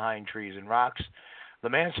 hiding behind trees and rocks. The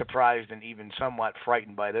man, surprised and even somewhat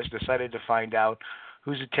frightened by this, decided to find out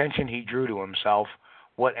whose attention he drew to himself,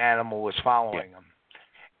 what animal was following him.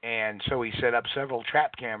 And so he set up several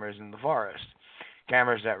trap cameras in the forest.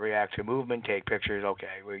 Cameras that react to movement, take pictures.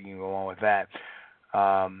 Okay, we can go on with that.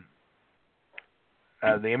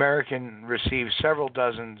 The American received several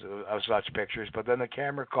dozens of such pictures, but then the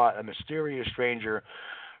camera caught a mysterious stranger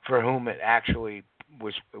for whom it actually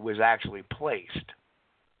was actually placed.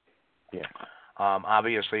 Yeah.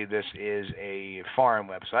 Obviously, this is a foreign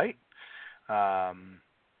website.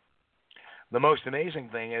 The most amazing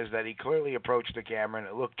thing is that he clearly approached the camera and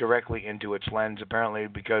it looked directly into its lens, apparently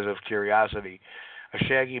because of curiosity. A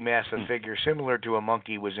shaggy, massive figure similar to a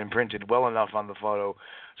monkey was imprinted well enough on the photo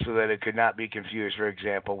so that it could not be confused, for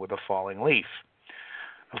example, with a falling leaf.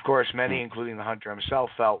 Of course, many, including the hunter himself,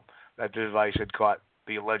 felt that the device had caught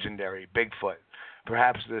the legendary Bigfoot.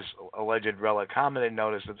 Perhaps this alleged relic hominid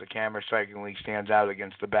noticed that the camera strikingly stands out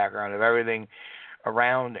against the background of everything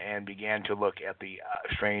around and began to look at the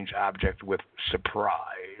strange object with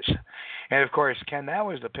surprise. And, of course, Ken, that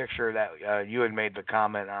was the picture that you had made the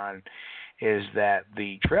comment on, is that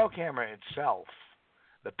the trail camera itself,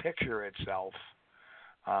 the picture itself,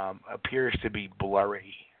 appears to be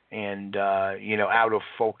blurry and, out of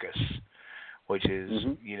focus, which is,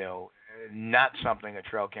 not something a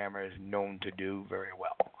trail camera is known to do very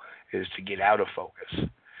well, is to get out of focus.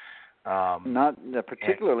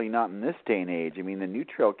 Particularly not in this day and age. The new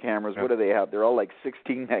trail cameras, what do they have? They're all like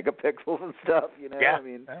 16 megapixels and stuff, Yeah.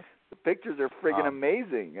 The pictures are friggin'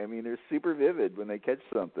 amazing. They're super vivid when they catch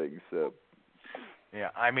something, so.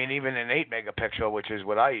 Yeah, even an 8 megapixel, which is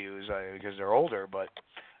what I use because they're older, but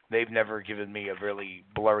they've never given me a really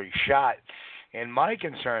blurry shot. And my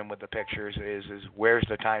concern with the pictures is where's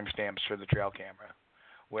the timestamps for the trail camera?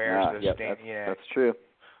 Where's that's true.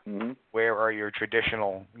 Mm-hmm. Where are your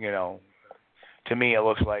traditional, to me it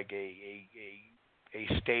looks like a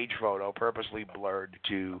stage photo purposely blurred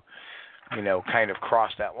to, kind of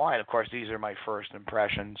cross that line. Of course, these are my first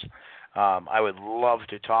impressions. I would love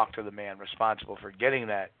to talk to the man responsible for getting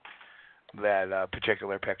that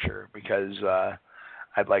particular picture because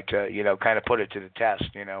I'd like to, kind of put it to the test,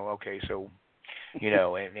 okay, so,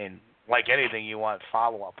 and like anything, you want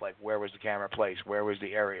follow-up, like where was the camera placed, where was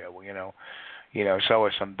the area, show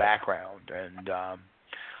us some background. And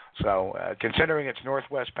so considering it's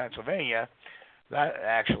northwest Pennsylvania, that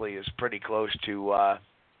actually is pretty close to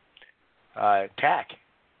TAC.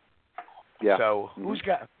 Yeah. So who's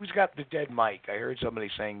got the dead mic? I heard somebody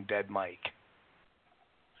saying dead mic.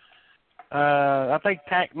 I think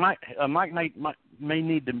TAC Mike may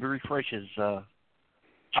need to refresh his chat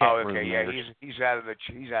room. Okay, yeah, he's out of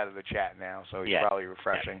the chat now, so he's probably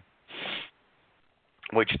refreshing.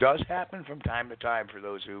 Which does happen from time to time for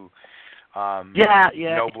those who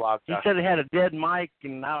No blog. He said he had a dead mic,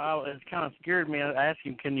 and it kind of scared me. I asked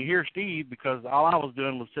him, "Can you hear Steve?" Because all I was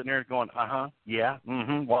doing was sitting there going, yeah,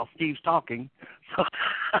 while Steve's talking.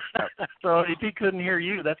 So if he couldn't hear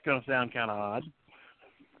you, that's going to sound kind of odd.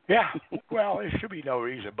 Yeah, well, there should be no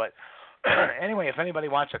reason. But anyway, if anybody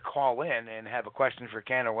wants to call in and have a question for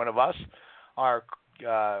Ken or one of us, our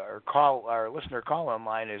listener call-in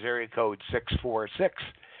line is area code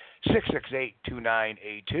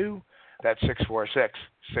 646-668-2982. That's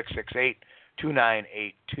 646-668-2982,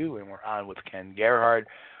 and we're on with Ken Gerhard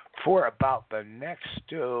for about the next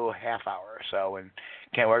half hour or so. And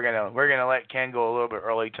Ken, we're gonna let Ken go a little bit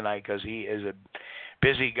early tonight because he is a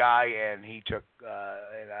busy guy, and he took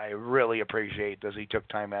and I really appreciate this. He took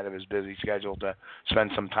time out of his busy schedule to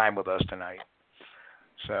spend some time with us tonight.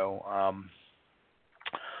 So,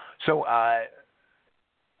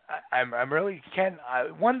 I'm really, Ken,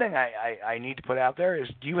 one thing I need to put out there is,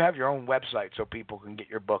 do you have your own website so people can get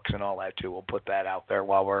your books and all that too? We'll put that out there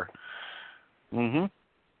while we're...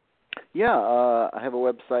 Yeah, I have a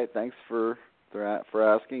website. Thanks for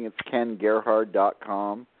asking. It's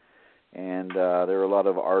kengerhard.com, and there are a lot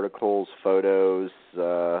of articles, photos,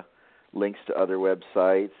 links to other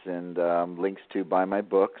websites, and links to buy my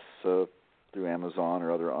books through Amazon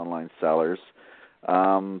or other online sellers.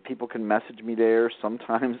 People can message me there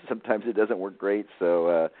sometimes. Sometimes it doesn't work great,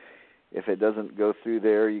 so if it doesn't go through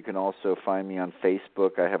there, you can also find me on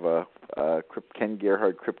Facebook. I have a Ken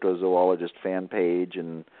Gerhard Cryptozoologist fan page,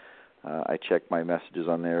 and I check my messages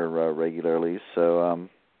on there regularly. So,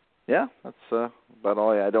 yeah, that's about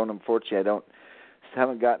all. I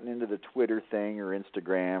haven't gotten into the Twitter thing or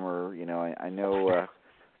Instagram, or I know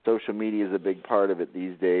social media is a big part of it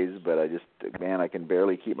these days, but I can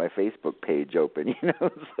barely keep my Facebook page open.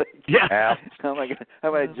 It's like, how am I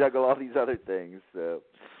gonna juggle all these other things? So,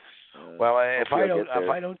 well, if I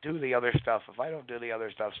don't do the other stuff,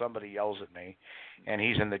 somebody yells at me, and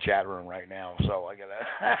he's in the chat room right now, so I gotta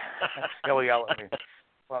he'll yell at me.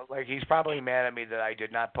 Well, like, he's probably mad at me that I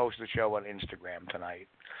did not post the show on Instagram tonight,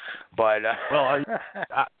 but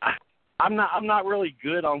I'm not really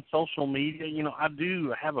good on social media. I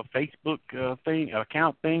do have a Facebook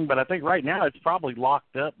account thing, but I think right now it's probably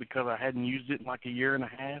locked up because I hadn't used it in like a year and a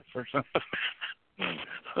half or something.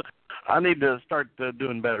 I need to start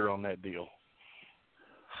doing better on that deal.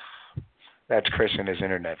 That's Chris and his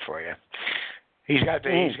internet for you. He's got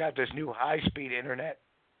this new high-speed internet.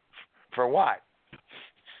 For what?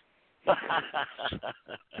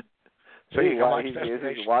 So he's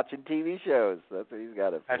watching TV shows. That's what he's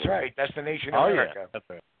got it for. That's right. Destination America.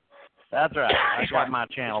 Yeah. That's right. I got my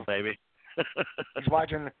channel, baby. He's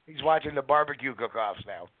watching the barbecue cook-offs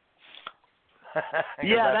now.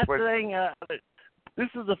 Yeah, that's the thing. This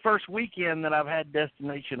is the first weekend that I've had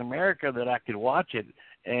Destination America that I could watch it,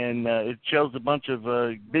 and it shows a bunch of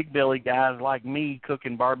big belly guys like me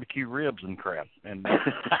cooking barbecue ribs and crap. And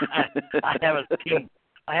I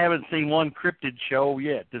haven't seen one cryptid show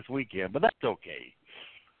yet this weekend, but that's okay.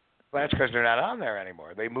 Well, that's because they're not on there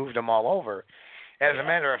anymore. They moved them all over. As a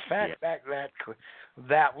matter of fact,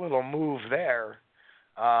 that little move there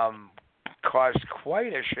caused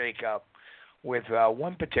quite a shake-up with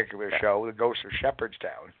one particular show, The Ghost of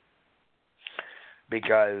Shepherdstown,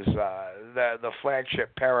 because the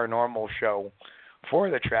flagship paranormal show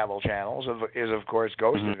for the travel channels is of course,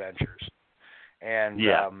 Ghost Adventures. And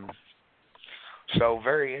so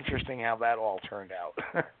very interesting how that all turned out.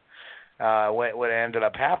 What ended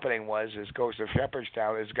up happening was Ghost of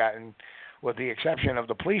Shepherdstown has gotten, with the exception of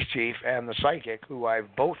the police chief and the psychic, who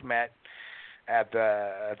I've both met at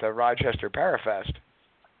the Rochester Parafest,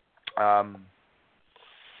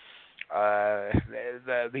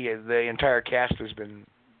 the entire cast has been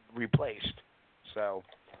replaced. So.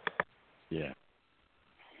 Yeah.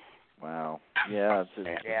 Wow. Yeah.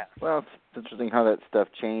 Well, it's interesting how that stuff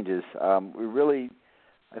changes. I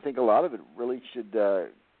think a lot of it really should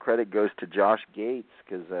credit goes to Josh Gates,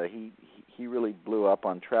 because he really blew up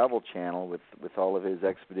on Travel Channel with all of his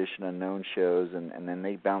Expedition Unknown shows, and then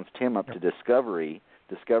they bounced him up to Discovery.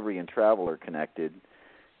 Discovery and Travel are connected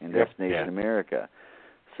in Destination America.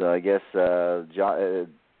 So I guess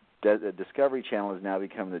Discovery Channel has now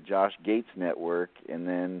become the Josh Gates network, and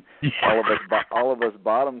then all of us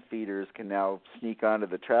bottom feeders can now sneak onto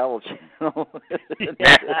the Travel Channel.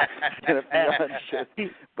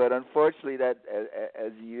 But unfortunately, that,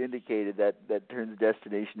 as you indicated, that turns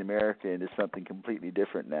Destination America into something completely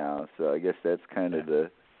different now. So I guess that's kind of the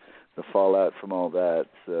fallout from all that.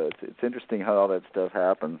 So it's interesting how all that stuff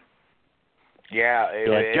happens.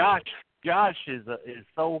 Josh is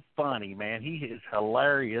so funny, man. He is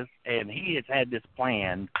hilarious, and he has had this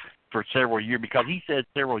plan for several years, because he said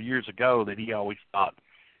several years ago that he always thought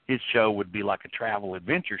his show would be like a travel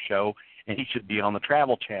adventure show, and he should be on the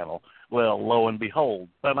Travel Channel. Well, lo and behold,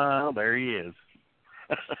 there he is.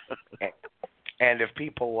 And if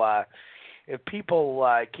people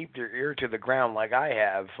keep their ear to the ground like I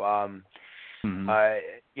have,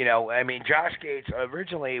 Josh Gates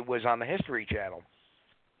originally was on the History Channel.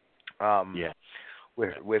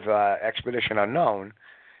 With Expedition Unknown,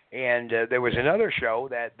 and there was another show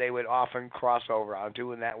that they would often cross over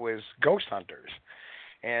onto, and that was Ghost Hunters.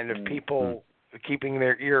 And if people keeping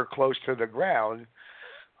their ear close to the ground,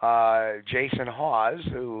 Jason Hawes,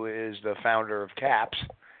 who is the founder of CAPS,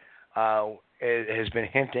 has been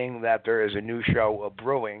hinting that there is a new show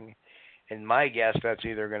brewing, and my guess that's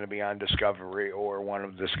either going to be on Discovery or one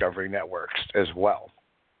of the Discovery networks as well.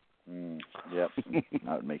 Yep,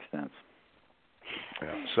 that would make sense.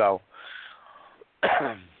 Yeah, so,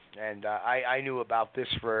 and I knew about this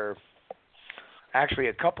for actually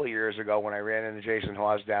a couple of years ago when I ran into Jason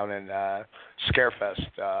Hawes down in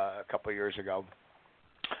Scarefest a couple of years ago.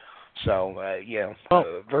 So,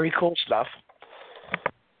 very cool stuff.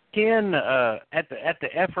 Ken, at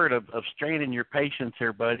the effort of straining your patience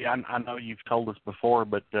here, buddy, I know you've told us before,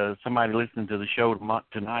 but somebody listening to the show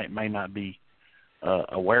tonight may not be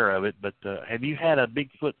aware of it, but have you had a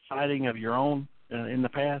Bigfoot sighting of your own in the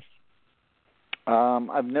past?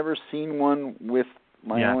 I've never seen one with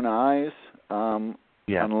my own eyes,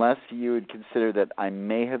 unless you would consider that I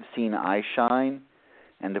may have seen eye shine,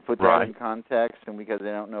 and to put that in context, and because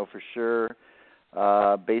I don't know for sure,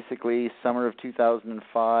 basically summer of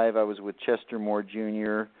 2005, I was with Chester Moore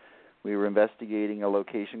Jr., We were investigating a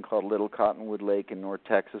location called Little Cottonwood Lake in North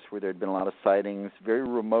Texas where there had been a lot of sightings. Very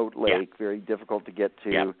remote lake, very difficult to get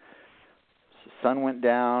to. Sun went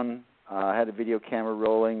down. I had a video camera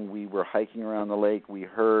rolling. We were hiking around the lake. We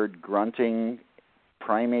heard grunting,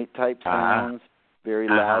 primate-type sounds, very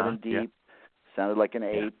loud and deep. Sounded like an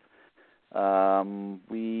ape.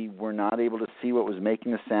 We were not able to see what was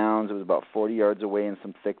making the sounds. It was about 40 yards away in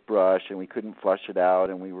some thick brush, and we couldn't flush it out,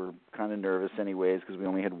 and we were kind of nervous anyways because we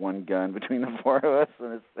only had one gun between the four of us,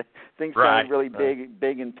 and things sounded really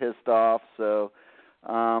big and pissed off. So,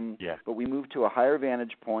 but we moved to a higher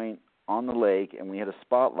vantage point on the lake, and we had a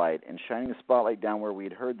spotlight, and shining the spotlight down where we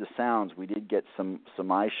had heard the sounds, we did get some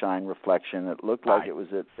eye shine reflection. It looked like it was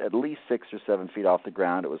at least 6 or 7 feet off the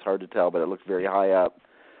ground. It was hard to tell, but it looked very high up,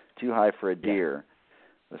 too high for a deer.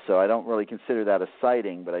 So I don't really consider that a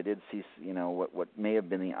sighting, but I did see, what may have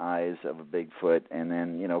been the eyes of a Bigfoot. And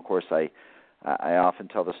then, of course, I often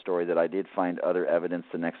tell the story that I did find other evidence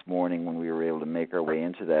the next morning when we were able to make our way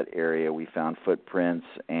into that area. We found footprints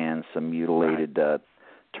and some mutilated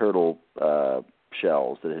turtle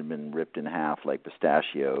shells that had been ripped in half like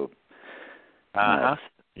pistachio nuts.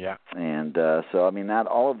 And so, I mean,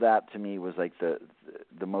 all of that to me was like the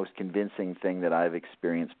most convincing thing that I've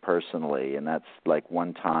experienced personally, and that's like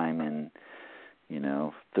one time in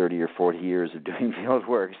 30 or 40 years of doing field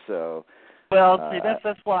work. So, well, see,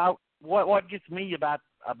 that's why what gets me about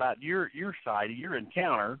your side, your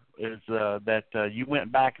encounter, is that you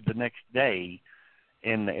went back the next day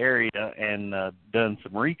in the area and done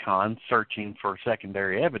some recon searching for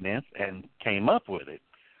secondary evidence and came up with it.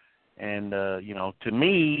 And to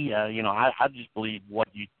me, I just believe what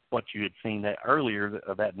you had seen that earlier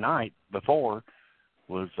that night before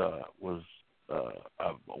was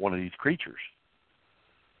one of these creatures.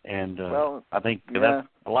 And I think that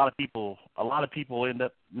a lot of people end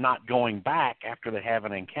up not going back after they have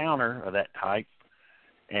an encounter of that type.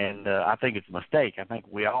 And I think it's a mistake. I think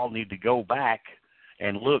we all need to go back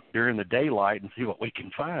and look during the daylight and see what we can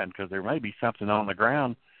find, because there may be something on the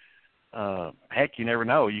ground. Heck, you never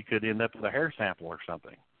know. You could end up with a hair sample or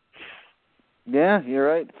something. Yeah, you're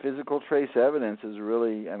right. Physical trace evidence is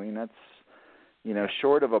really, that's,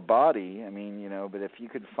 short of a body. But if you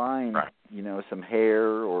could find, some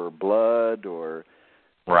hair or blood or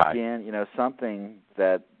skin, something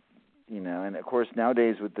that, and of course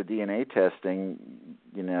nowadays with the DNA testing,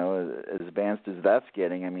 as advanced as that's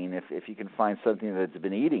getting, if you can find something that's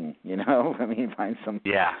been eating, find some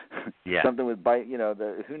something with bite,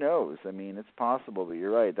 who knows? It's possible, but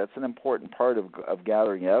you're right. That's an important part of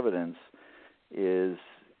gathering evidence is,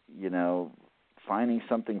 finding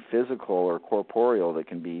something physical or corporeal that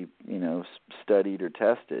can be, studied or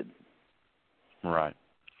tested. Right.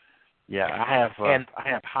 Yeah, I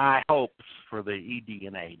have high hopes for the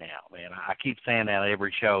eDNA now, man. I keep saying that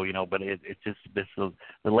every show, but it's the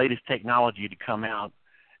latest technology to come out,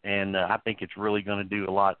 and I think it's really going to do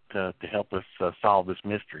a lot to help us solve this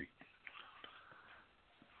mystery.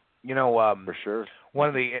 For sure. One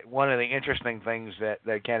of the interesting things that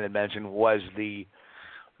Ken had mentioned was the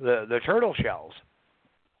the turtle shells.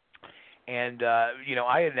 And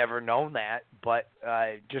I had never known that, but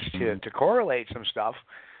just to correlate some stuff,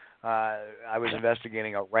 I was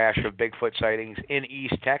investigating a rash of Bigfoot sightings in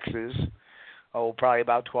East Texas, probably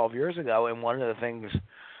about 12 years ago, and one of the things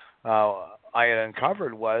I had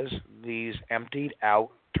uncovered was these emptied out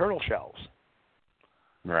turtle shells.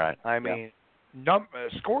 Right. I mean,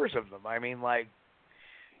 scores of them. I mean, like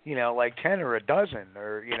 10 or a dozen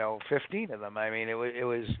or 15 of them. I mean, it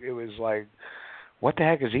was like, what the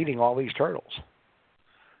heck is eating all these turtles?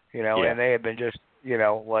 And they had been just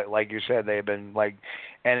like you said, they had been like,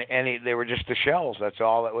 they were just the shells. That's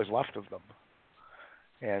all that was left of them.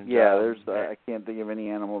 And I can't think of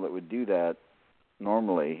any animal that would do that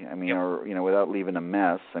normally. I mean, or without leaving a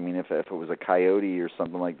mess. I mean, if it was a coyote or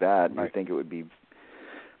something like that, right. You'd think it would be.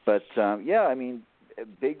 But I mean,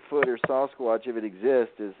 Bigfoot or Sasquatch, if it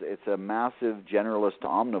exists, it's a massive generalist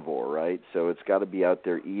omnivore, right? So it's got to be out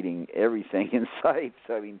there eating everything in sight.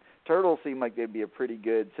 So I mean, turtles seem like they'd be a pretty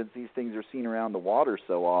good, since these things are seen around the water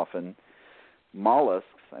so often. Mollusks.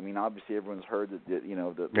 I mean, obviously everyone's heard that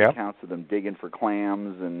the accounts of them digging for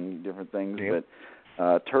clams and different things,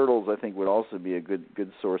 but turtles I think would also be a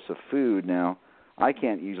good source of food. Now, I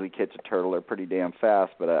can't usually catch a turtle; they're pretty damn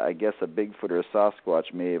fast, but I guess a Bigfoot or a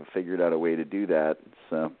Sasquatch may have figured out a way to do that.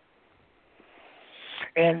 So,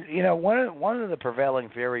 and one of the prevailing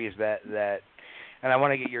theories that, and I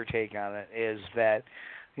want to get your take on it, is that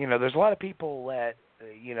there's a lot of people that.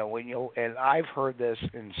 And I've heard this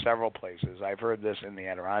in several places. I've heard this in the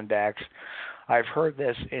Adirondacks. I've heard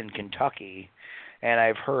this in Kentucky. And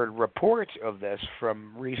I've heard reports of this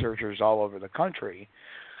from researchers all over the country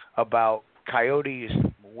about coyotes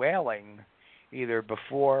wailing either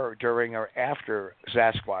before, during, or after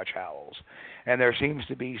Sasquatch howls. And there seems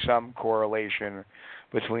to be some correlation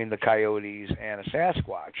between the coyotes and a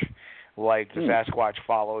Sasquatch, like the Sasquatch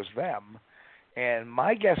follows them. And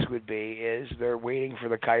my guess would be is they're waiting for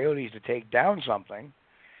the coyotes to take down something,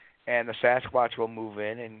 and the Sasquatch will move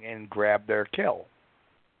in and grab their kill.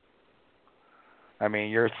 I mean,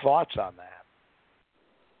 your thoughts on that?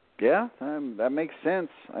 Yeah, that makes sense.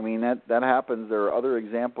 I mean, that happens. There are other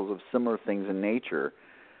examples of similar things in nature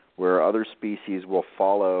where other species will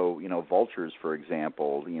follow, vultures, for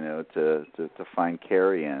example, to find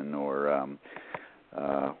carrion or...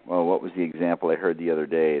 what was the example I heard the other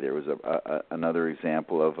day? There was another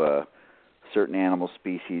example of a certain animal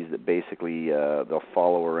species that basically they'll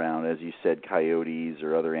follow around, as you said, coyotes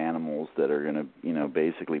or other animals that are going to,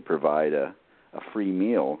 basically provide a free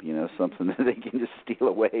meal, something that they can just steal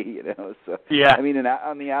away, So yeah. I mean,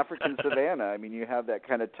 on the African savanna, I mean, you have that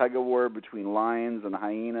kind of tug of war between lions and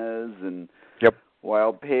hyenas and. Yep.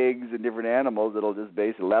 Wild pigs and different animals that'll just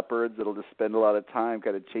leopards that'll just spend a lot of time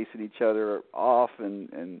kind of chasing each other off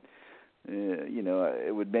and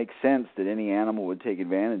it would make sense that any animal would take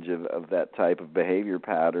advantage of that type of behavior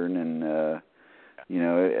pattern and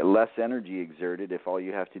less energy exerted if all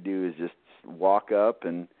you have to do is just walk up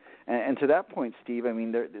and to that point, Steve, I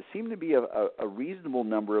mean there seem to be a reasonable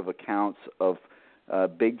number of accounts of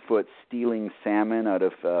Bigfoot stealing salmon out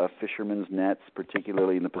of fishermen's nets,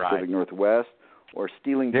 particularly in the Pacific Northwest. Or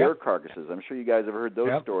stealing deer carcasses. I'm sure you guys have heard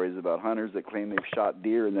those stories about hunters that claim they've shot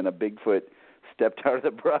deer and then a Bigfoot stepped out of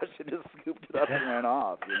the brush and just scooped it up and ran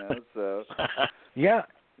off, So yeah,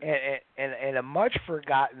 and a much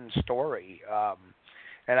forgotten story.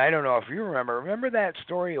 And I don't know if you remember that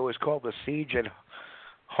story? It was called The Siege at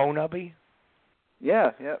Honubby.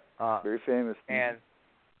 Yeah, very famous.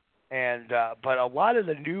 But a lot of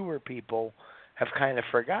the newer people have kind of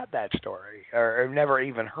forgot that story or never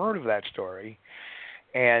even heard of that story.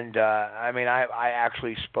 And I mean, I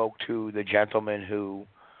actually spoke to the gentleman who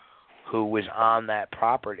was on that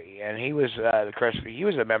property, and he was a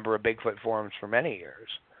member of Bigfoot forums for many years.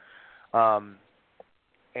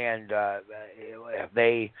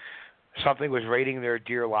 Something was raiding their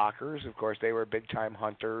deer lockers. Of course, they were big time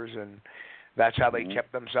hunters, and that's how they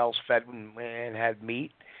kept themselves fed and had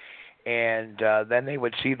meat. And then they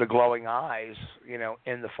would see the glowing eyes,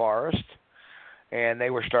 in the forest, and they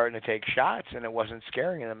were starting to take shots, and it wasn't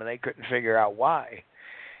scaring them, and they couldn't figure out why.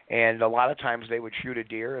 And a lot of times they would shoot a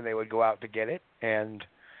deer, and they would go out to get it, and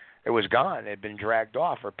it was gone. It had been dragged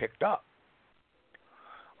off or picked up,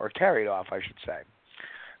 or carried off, I should say.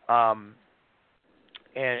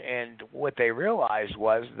 And what they realized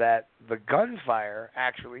was that the gunfire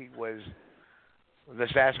actually was the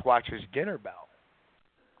Sasquatch's dinner bell.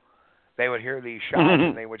 They would hear these shots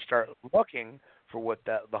and they would start looking for what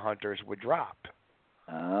the hunters would drop.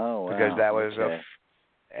 Oh, wow. Because that was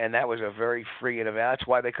that was a very free event. That's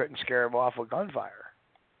why they couldn't scare them off with gunfire.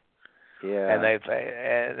 Yeah. And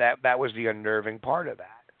that was the unnerving part of that.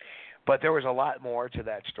 But there was a lot more to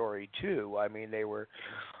that story too. I mean, they were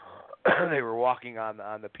walking on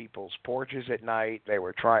the people's porches at night. They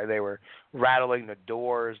were rattling the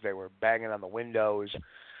doors. They were banging on the windows.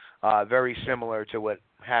 Very similar to what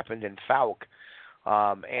happened in Fouke.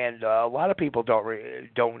 And a lot of people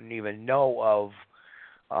don't even know of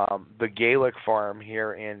the Gaelic farm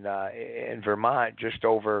here in Vermont, just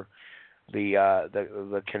over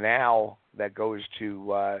the canal that goes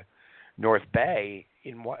to North Bay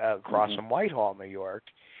across from Whitehall, New York.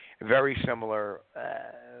 Very similar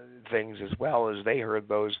things as well, as they heard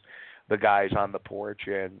the guys on the porch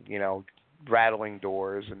and rattling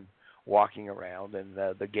doors and walking around, and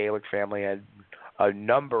the Gaelic family had a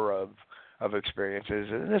number of experiences,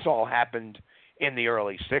 and this all happened in the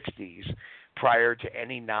early 60s, prior to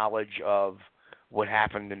any knowledge of what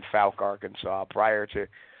happened in Fouke, Arkansas, prior to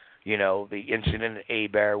the incident at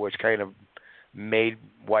Abear, which kind of made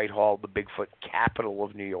Whitehall the Bigfoot capital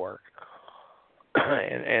of New York.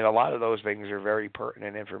 And a lot of those things are very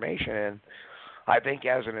pertinent information, and I think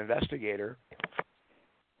as an investigator,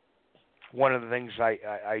 one of the things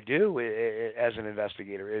I do as an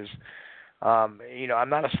investigator is, I'm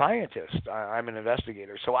not a scientist. I'm an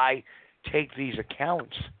investigator. So I take these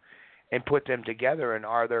accounts and put them together, and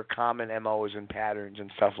are there common MOs and patterns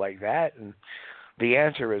and stuff like that? And the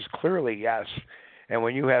answer is clearly yes. And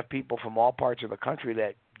when you have people from all parts of the country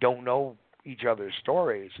that don't know each other's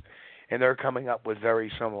stories, and they're coming up with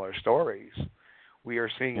very similar stories, we are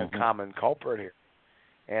seeing a common culprit here.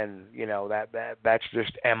 And, that's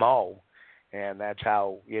just MO. And that's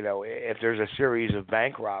how, if there's a series of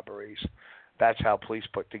bank robberies, that's how police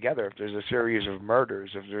put together. If there's a series of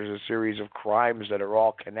murders, if there's a series of crimes that are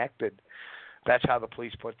all connected, that's how the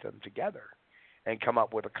police put them together and come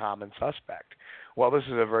up with a common suspect. Well, this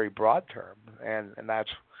is a very broad term, and that's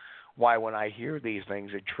why when I hear these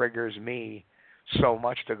things, it triggers me so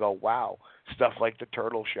much to go, wow, stuff like the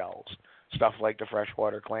turtle shells, stuff like the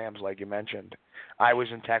freshwater clams, like you mentioned. I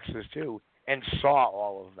was in Texas, too, and saw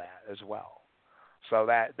all of that as well. So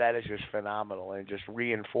that is just phenomenal, and just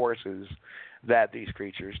reinforces that these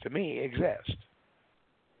creatures, to me, exist.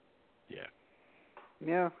 Yeah.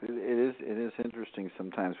 Yeah, it is interesting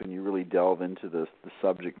sometimes when you really delve into the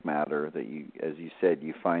subject matter that you, as you said,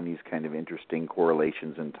 you find these kind of interesting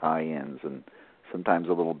correlations and tie-ins, and sometimes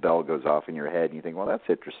a little bell goes off in your head, and you think, well, that's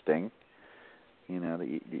interesting.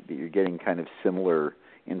 That you're getting kind of similar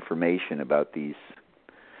information about these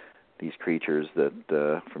creatures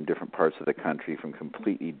that from different parts of the country from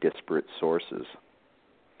completely disparate sources.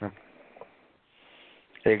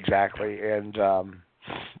 Exactly, and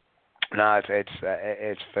no,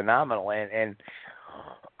 it's phenomenal, and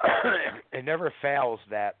it never fails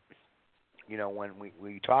that when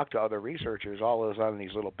we talk to other researchers, all of a sudden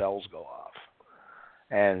these little bells go off,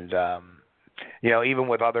 and even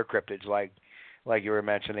with other cryptids like you were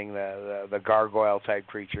mentioning, the gargoyle type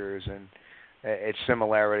creatures, and its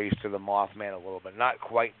similarities to the Mothman a little bit, not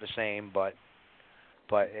quite the same, but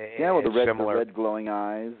yeah, with the similar. red glowing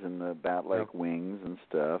eyes and the bat-like wings and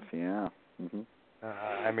stuff. Yeah. Mm-hmm.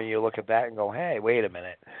 I mean, you look at that and go, hey, wait a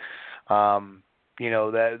minute.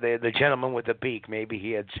 The gentleman with the beak, maybe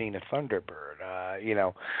he had seen a thunderbird.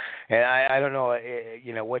 And I don't know.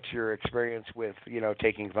 What's your experience with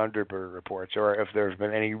taking thunderbird reports, or if there's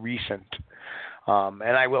been any recent. And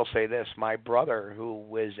I will say this: my brother, who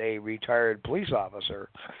was a retired police officer,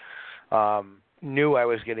 knew I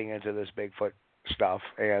was getting into this Bigfoot stuff,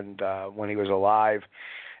 and when he was alive,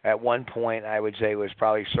 at one point, I would say it was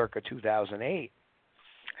probably circa 2008,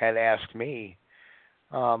 had asked me,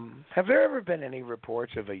 have there ever been any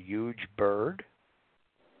reports of a huge bird?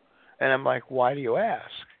 And I'm like, why do you ask?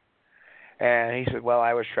 And he said, well,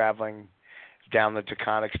 I was traveling down the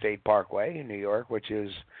Taconic State Parkway in New York, which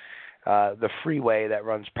is the freeway that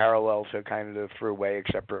runs parallel to kind of the thruway,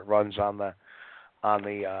 except for it runs on the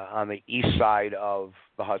east side of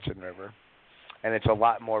the Hudson River. And it's a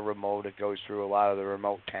lot more remote. It goes through a lot of the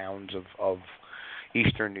remote towns of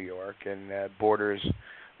eastern New York, and borders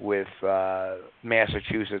with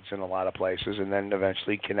Massachusetts in a lot of places, and then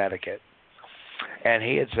eventually Connecticut. And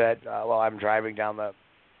he had said, well, I'm driving down the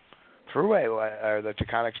thruway, or the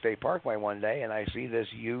Taconic State Parkway one day, and I see this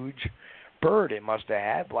huge bird. It must have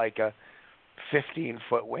had like a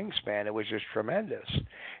 15-foot wingspan. It was just tremendous.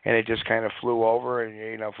 And it just kind of flew over,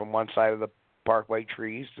 and, from one side of the parkway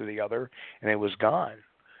trees to the other, and it was gone.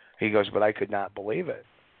 He goes, but I could not believe it.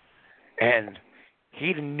 And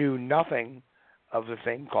he knew nothing of the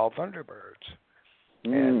thing called thunderbirds.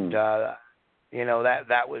 And,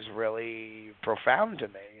 that was really profound to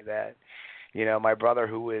me, that, my brother,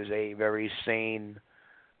 who is a very sane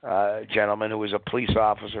gentleman who was a police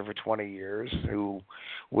officer for 20 years, who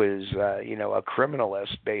was, a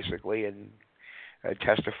criminalist basically, and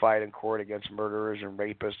testified in court against murderers and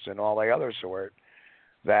rapists and all the other sort,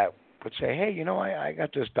 that would say, hey, I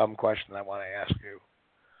got this dumb question I want to ask you.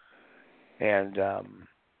 And,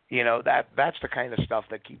 that's the kind of stuff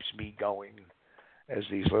that keeps me going, as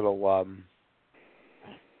these little,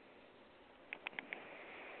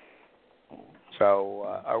 So,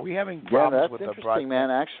 are we having problems with the broadcast? Yeah, that's interesting, man.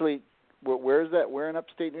 Actually, where is that? Where in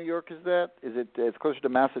upstate New York is that? Is it? It's closer to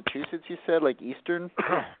Massachusetts, you said, like eastern?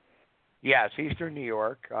 Yeah, it's eastern New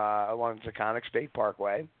York, along the Taconic State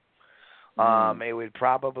Parkway. It would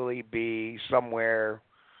probably be somewhere,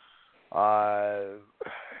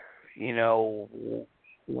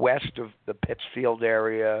 west of the Pittsfield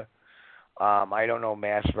area. I don't know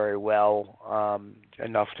Mass very well,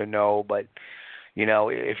 enough to know, but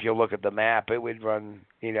if you look at the map, it would run,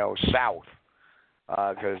 south,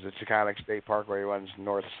 because the Taconic State Parkway runs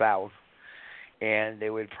north-south, and it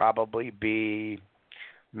would probably be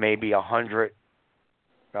maybe 100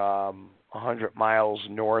 miles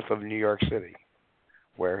north of New York City,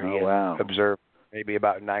 where he observed maybe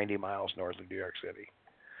about 90 miles north of New York City.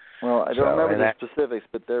 Well, I don't remember the specifics,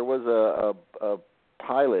 but there was a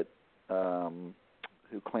pilot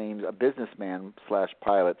who claimed, a businessman /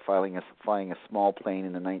 pilot flying a small plane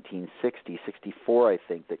in the 1964, I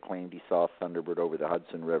think, that claimed he saw a Thunderbird over the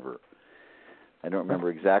Hudson River. I don't remember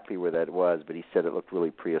exactly where that was, but he said it looked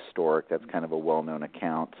really prehistoric. That's kind of a well-known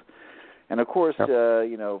account. And, of course,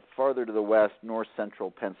 farther to the west,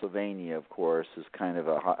 north-central Pennsylvania, of course, is kind of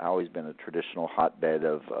always been a traditional hotbed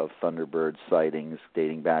of Thunderbird sightings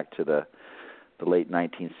dating back to the late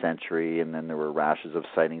 19th century, and then there were rashes of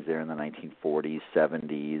sightings there in the 1940s,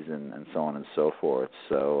 70s, and so on and so forth.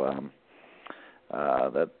 So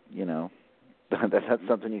that's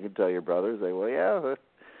something you can tell your brothers. They,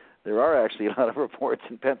 there are actually a lot of reports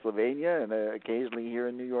in Pennsylvania and occasionally here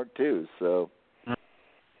in New York too. So.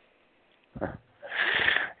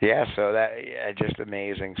 Yeah, so just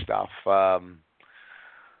amazing stuff.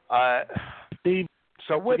 Steve,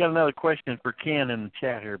 so we got another question for Ken in the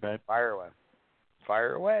chat here, babe. Fire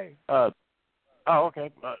away.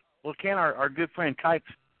 Okay. Well, Ken, our good friend Kite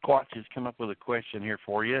Squatch has come up with a question here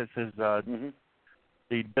for you. It says,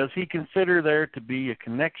 does he consider there to be a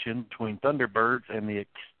connection between Thunderbirds and the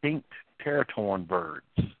extinct Teratorn birds?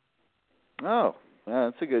 Oh,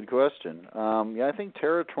 that's a good question. I think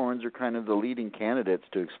Teratorns are kind of the leading candidates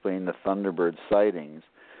to explain the Thunderbird sightings.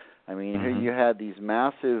 I mean, here you had these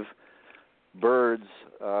massive birds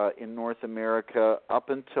in North America up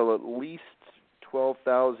until at least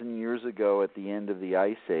 12,000 years ago at the end of the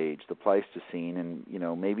Ice Age, the Pleistocene, and,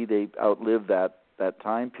 maybe they outlived that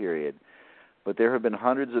time period. But there have been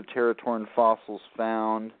hundreds of Teratorn fossils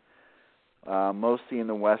found, mostly in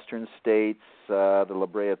the western states, the La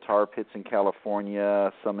Brea tar pits in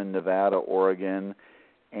California, some in Nevada, Oregon,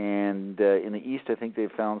 and in the east I think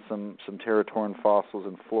they've found some Teratorn fossils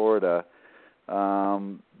in Florida.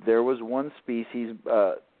 There was one species,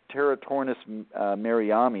 Teratornis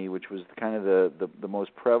mariami, which was kind of the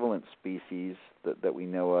most prevalent species that we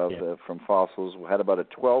know of from fossils, had about a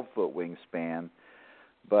 12-foot wingspan.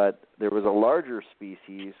 But there was a larger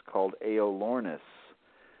species called Aeolornis,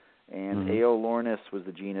 and Aeolornis was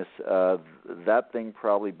the genus. That thing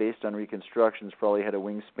probably, based on reconstructions, probably had a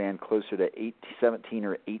wingspan closer to 17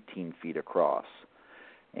 or 18 feet across.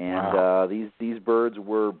 And these birds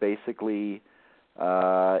were basically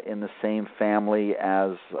in the same family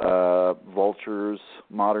as vultures,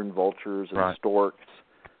 modern vultures and storks.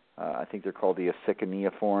 I think they're called the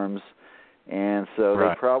Aciconiiformes. And so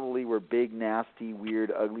they probably were big, nasty,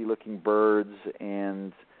 weird, ugly-looking birds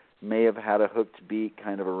and may have had a hooked beak,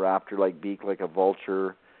 kind of a raptor-like beak like a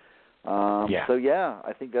vulture. So,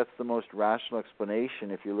 I think that's the most rational explanation.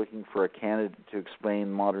 If you're looking for a candidate to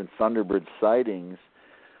explain modern Thunderbird sightings,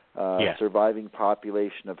 surviving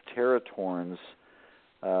population of Teratorns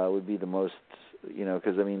would be the most,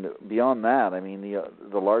 because, beyond that,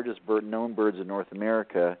 the largest known birds in North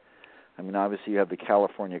America, obviously you have the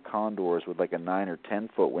California condors with like a 9 or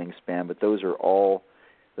 10-foot wingspan, but those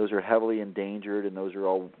are heavily endangered, and those are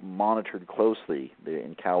all monitored closely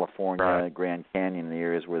in California, Grand Canyon, the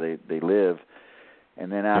areas where they live.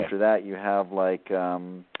 And then after that, you have like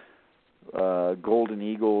golden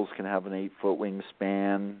eagles can have an 8-foot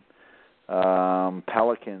wingspan.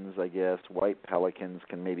 Pelicans, I guess, white pelicans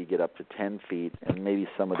can maybe get up to 10 feet, and maybe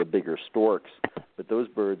some of the bigger storks. But those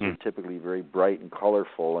birds are typically very bright and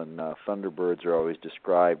colorful, and Thunderbirds are always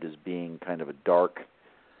described as being kind of a dark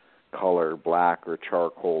color, black or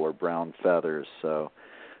charcoal or brown feathers. So,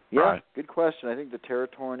 good question. I think the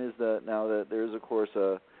Teratorn is there's, of course,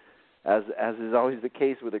 as is always the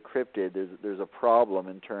case with a cryptid, there's a problem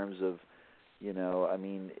in terms of,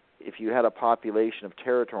 if you had a population of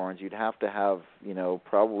teratorns, you'd have to have,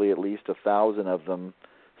 probably at least 1,000 of them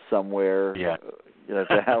somewhere, to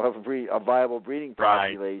have a viable breeding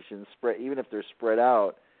population, even if they're spread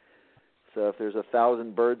out. So if there's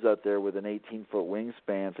 1,000 birds out there with an 18-foot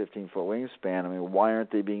wingspan, 15-foot wingspan, why aren't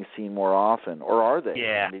they being seen more often? Or are they?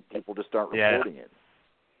 Yeah. People just aren't reporting it.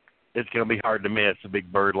 It's going to be hard to miss a big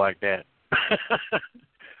bird like that.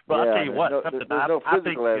 But I'll tell you what, there's no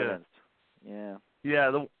physical evidence.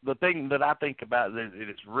 The thing that I think about that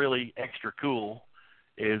is really extra cool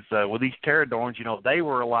is with these pterodorns, they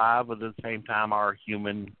were alive at the same time our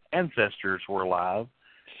human ancestors were alive.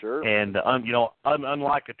 Sure. And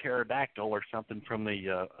unlike a pterodactyl or something from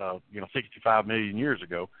the 65 million years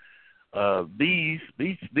ago, these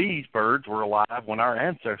birds were alive when our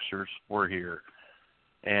ancestors were here.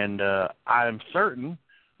 And I'm certain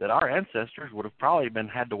that our ancestors would have probably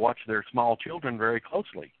had to watch their small children very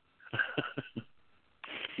closely.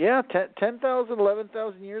 Yeah, 10,000,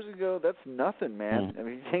 11,000 years ago, that's nothing, man.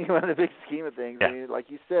 Think about the big scheme of things. Yeah. Like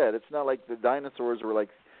you said, it's not like the dinosaurs were like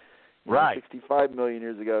 65 million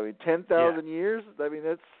years ago. 10,000 years,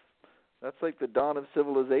 that's like the dawn of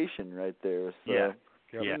civilization right there. So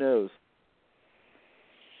who knows?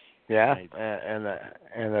 Yeah, and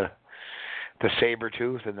the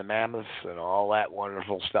saber-tooth and the mammoths and all that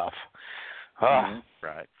wonderful stuff.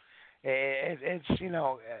 Right. It's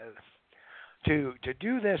to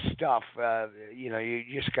do this stuff, you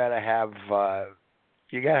just got to have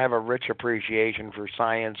a rich appreciation for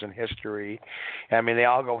science and history. They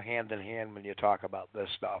all go hand in hand when you talk about this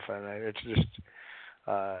stuff, and it's just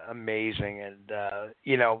amazing. And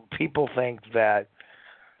people think that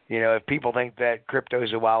if people think that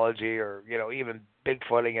cryptozoology or even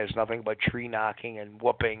Bigfooting is nothing but tree knocking and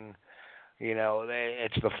whooping,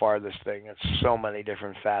 it's the farthest thing. It's so many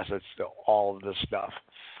different facets to all of this stuff.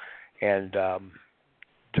 And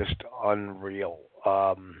just unreal.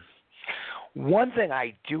 One thing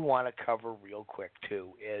I do want to cover real quick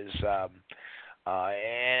too is,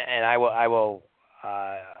 and I will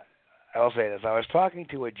say this: I was talking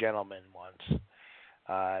to a gentleman once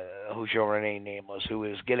who shall remain nameless, who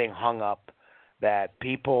is getting hung up that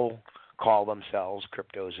people call themselves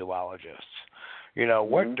cryptozoologists.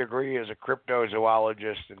 What degree is a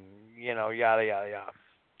cryptozoologist, and yada yada yada.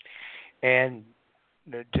 And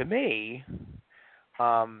to me,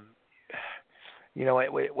 what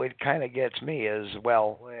kind of gets me is,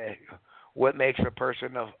 what makes a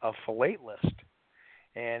person a philatelist?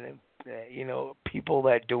 And, people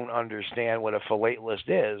that don't understand what a philatelist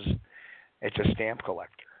is, it's a stamp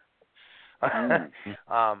collector.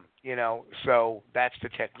 So that's the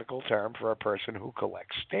technical term for a person who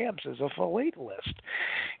collects stamps is a philatelist.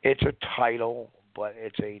 It's a title, but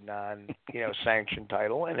it's a sanctioned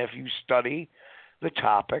title. And if you study the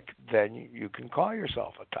topic, then you can call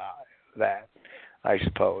yourself that, I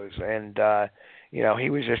suppose. And he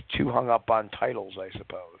was just too hung up on titles, I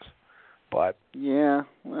suppose. But yeah,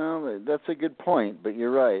 well, that's a good point. But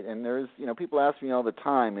you're right. And there's, people ask me all the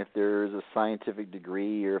time if there's a scientific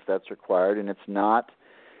degree or if that's required, and it's not.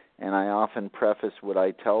 And I often preface what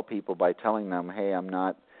I tell people by telling them, hey,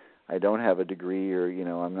 I don't have a degree, or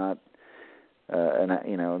I'm not,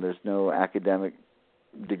 there's no academic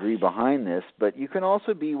degree behind this, but you can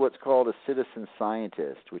also be what's called a citizen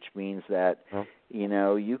scientist, which means that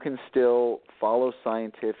you can still follow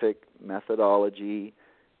scientific methodology,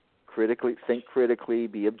 think critically,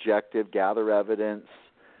 be objective, gather evidence,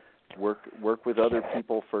 work with other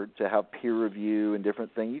people to have peer review and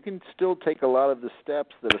different things. You can still take a lot of the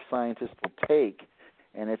steps that a scientist will take,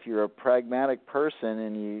 and if you're a pragmatic person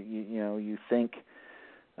and you think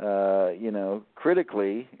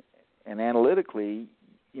critically and analytically,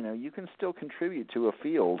 you can still contribute to a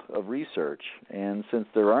field of research. And since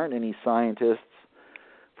there aren't any scientists,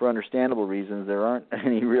 for understandable reasons, there aren't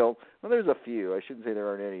any real, there's a few. I shouldn't say there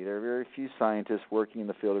aren't any. There are very few scientists working in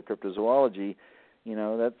the field of cryptozoology.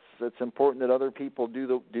 That's important that other people do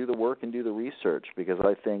the work and do the research, because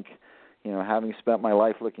I think, having spent my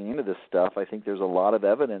life looking into this stuff, I think there's a lot of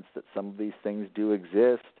evidence that some of these things do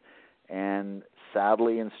exist. And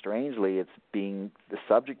sadly and strangely, the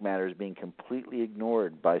subject matter is being completely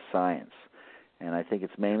ignored by science. And I think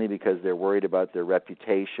it's mainly because they're worried about their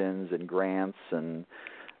reputations and grants and,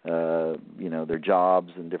 their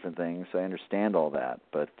jobs and different things. I understand all that.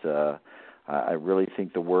 But I really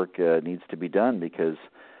think the work needs to be done because,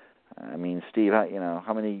 Steve,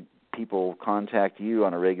 how many people contact you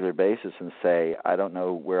on a regular basis and say, I don't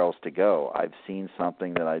know where else to go. I've seen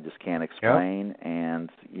something that I just can't explain, and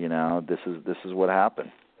this is what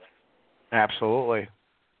happened. Absolutely.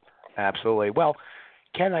 Absolutely. Well,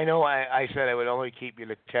 Ken, I know I said I would only keep you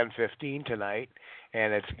to 10:15 tonight,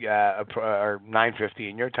 and it's or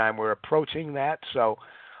 9:15 your time. We're approaching that, so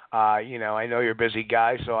I know you're a busy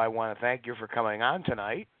guy, so I want to thank you for coming on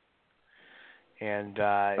tonight. And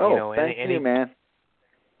thank you, man.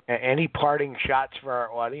 Any parting shots for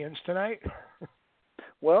our audience tonight?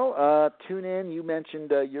 Well, tune in. You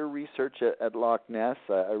mentioned your research at Loch Ness.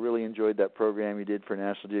 I really enjoyed that program you did for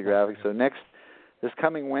National Geographic. So this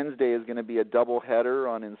coming Wednesday is going to be a double header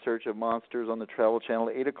on In Search of Monsters on the Travel Channel.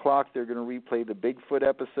 At 8 o'clock, they're going to replay the Bigfoot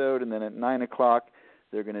episode, and then at 9 o'clock,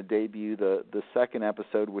 they're going to debut the second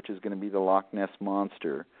episode, which is going to be the Loch Ness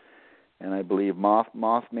Monster. And I believe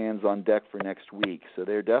Mothman's on deck for next week. So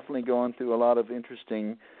they're definitely going through a lot of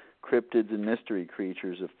interesting cryptids and mystery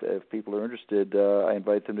creatures. If people are interested, I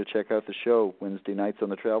invite them to check out the show Wednesday nights on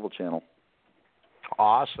the Travel Channel.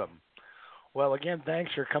 Awesome. Well, again,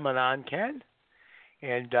 thanks for coming on, Ken.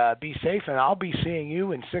 And be safe, and I'll be seeing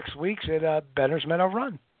you in 6 weeks at Benner's Meadow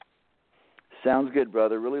Run. Sounds good,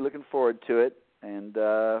 brother. Really looking forward to it. And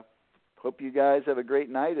hope you guys have a great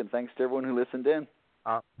night, and thanks to everyone who listened in.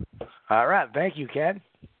 All right. Thank you, Ken.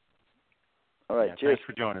 All right. Cheers. Thanks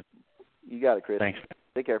for joining. You got it, Chris. Thanks.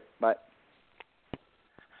 Take care. Bye.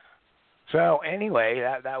 So anyway,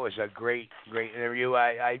 that was a great interview.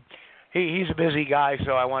 He's a busy guy,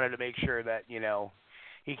 so I wanted to make sure that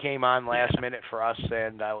he came on last minute for us,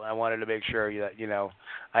 and I wanted to make sure that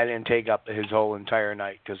I didn't take up his whole entire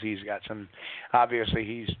night, because he's got obviously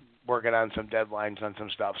he's working on some deadlines on some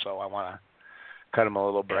stuff, so I want to cut him a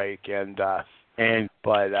little break.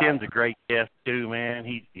 But Ken's a great guest too, man.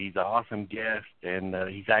 He's an awesome guest, and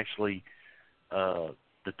he's actually the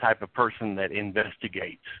type of person that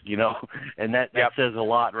investigates, and that says a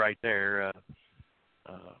lot right there.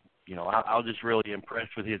 I was just really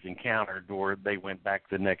impressed with his encounter where they went back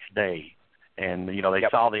the next day. And, they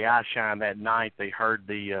saw the eye shine that night. They heard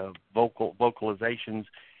the vocalizations.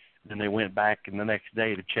 Then they went back in the next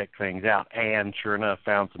day to check things out and, sure enough,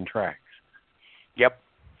 found some tracks. Yep.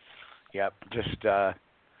 Just,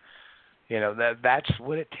 that's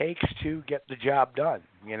what it takes to get the job done,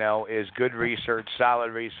 is good research,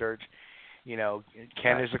 solid research.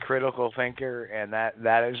 Ken is a critical thinker, and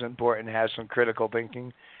that is important. Have some critical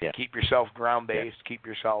thinking. Yeah. Keep yourself ground-based. Yeah. Keep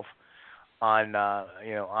yourself on the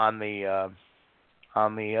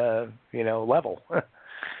level.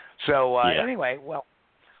 So anyway, well,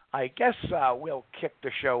 I guess we'll kick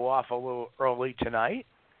the show off a little early tonight.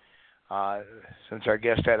 Since our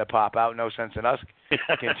guest had to pop out, no sense in us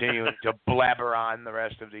continuing to blabber on the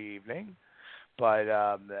rest of the evening. But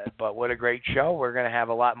what a great show. We're going to have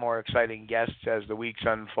a lot more exciting guests as the weeks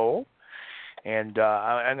unfold. And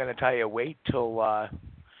I'm going to tell you, wait till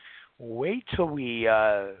we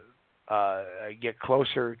get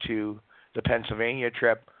closer to the Pennsylvania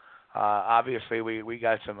trip. Obviously,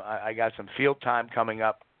 I got some field time coming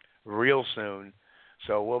up real soon,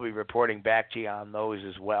 so we'll be reporting back to you on those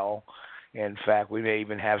as well. In fact, we may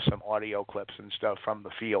even have some audio clips and stuff from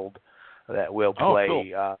the field that we'll play. Oh,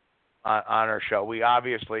 cool. On our show. We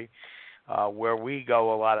obviously, where we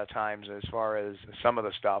go a lot of times, as far as some of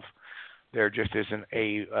the stuff, there just isn't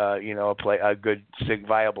a good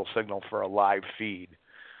viable signal for a live feed.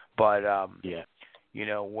 But obviously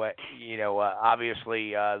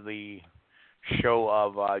the show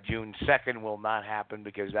of June 2nd will not happen,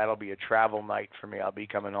 because that'll be a travel night for me. I'll be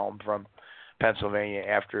coming home from Pennsylvania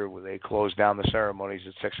after they close down the ceremonies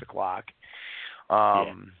at 6 o'clock.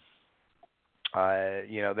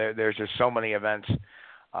 There's just so many events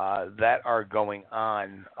that are going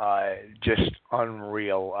on, just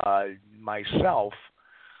unreal. Myself,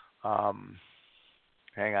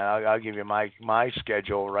 hang on, I'll give you my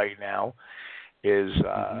schedule right now. Is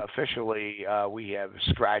officially we have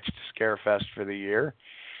scratched Scarefest for the year,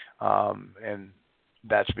 and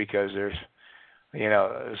that's because there's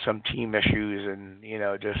some team issues, and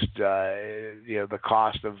the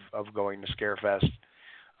cost of going to Scarefest.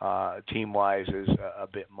 Team-wise is a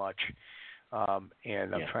bit much,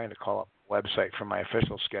 and I'm trying to call up the website for my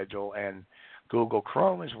official schedule, and Google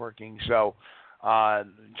Chrome is working. So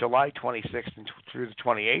July 26th through the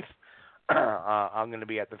 28th, I'm going to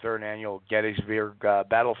be at the 3rd Annual Gettysburg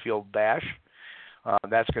Battlefield Bash.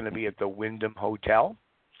 That's going to be at the Wyndham Hotel,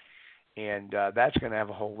 and that's going to have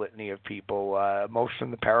a whole litany of people, most from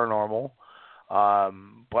the paranormal,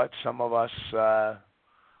 but some of us...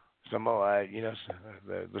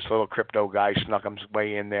 this little crypto guy snuck his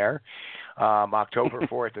way in there. October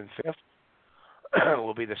 4th and 5th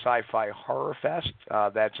will be the Sci-Fi Horror Fest.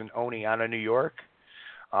 That's in Oneonta, New York.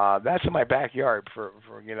 That's in my backyard for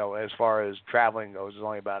as far as traveling goes. It's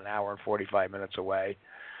only about an hour and 45 minutes away.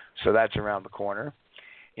 So that's around the corner.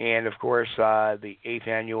 And, of course, the 8th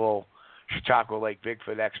Annual Chautauqua Lake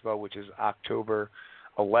Bigfoot Expo, which is October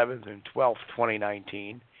 11th and 12th,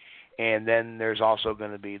 2019. And then there's also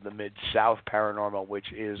going to be the Mid-South Paranormal,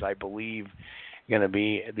 which is, I believe, going to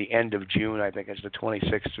be at the end of June. I think it's the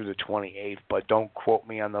 26th through the 28th. But don't quote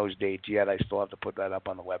me on those dates yet. I still have to put that up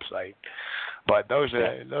on the website. But those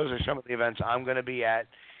are some of the events I'm going to be at.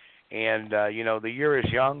 And, the year is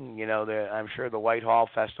young. I'm sure the Whitehall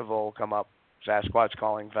Festival will come up. Sasquatch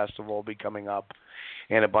Calling Festival will be coming up,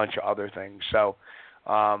 and a bunch of other things. So,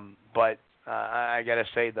 but I got to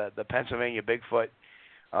say that the Pennsylvania Bigfoot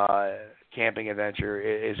camping adventure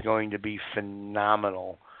is going to be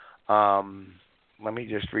phenomenal. Let me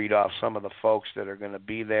just read off some of the folks that are going to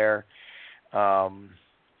be there, and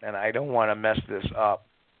I don't want to mess this up.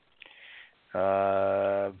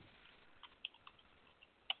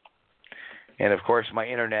 And, of course, my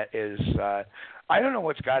internet is I don't know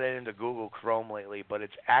what's got it into Google Chrome lately, but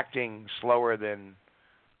it's acting slower than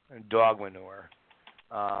dog manure.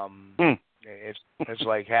 It's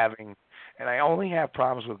like having, and I only have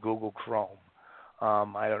problems with Google Chrome.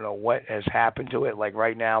 I don't know what has happened to it. Like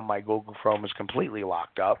right now, my Google Chrome is completely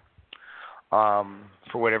locked up for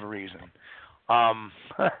whatever reason. So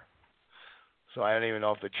I don't even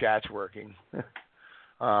know if the chat's working.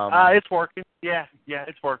 It's working. Yeah,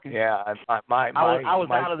 it's working. Yeah, I was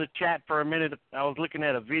out of the chat for a minute. I was looking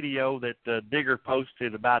at a video that Digger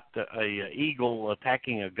posted about a eagle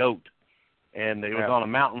attacking a goat, and it was on a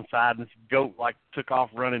mountainside. And this goat took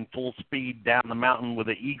off running full speed down the mountain with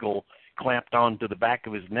an eagle clamped onto the back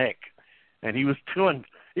of his neck, and he was doing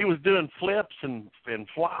flips and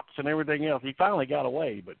flops and everything else. He finally got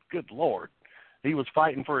away, but good Lord, he was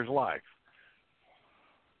fighting for his life.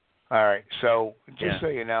 All right, so just so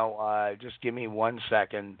you know, just give me 1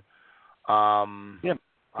 second. Go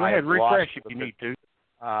ahead, refresh if you need to.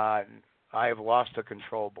 I have lost the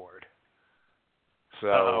control board.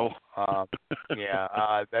 So,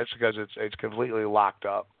 that's because it's completely locked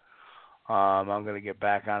up. I'm going to get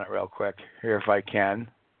back on it real quick here if I can.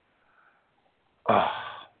 You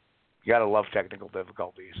got to love technical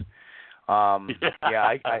difficulties. I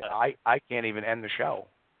can't even end the show.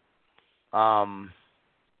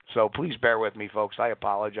 So please bear with me, folks. I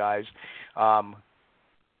apologize. I'm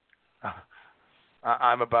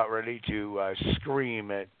about ready to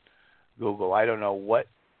scream at Google. I don't know what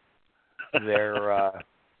their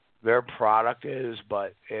product is,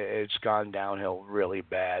 but it's gone downhill really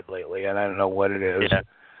bad lately, and I don't know what it is. Yeah.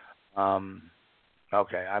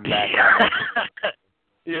 Okay, I'm back.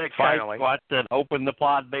 Finally. Squatch, open the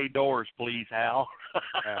pod bay doors, please, Hal.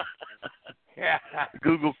 Yeah.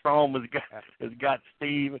 Google Chrome has got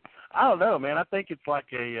Steve. I don't know, man. I think it's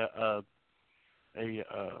like a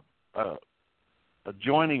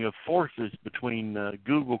joining of forces between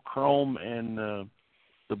Google Chrome and the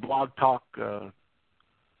Blog Talk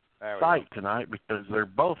site tonight, because they're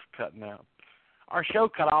both cutting out. Our show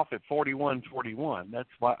cut off at 41:41. That's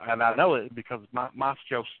why, and I know it because my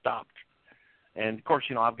show stopped. And of course,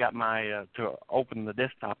 I've got my to open the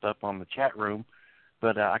desktop up on the chat room.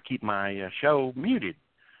 But I keep my show muted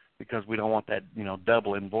because we don't want that,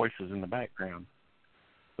 doubling voices in the background.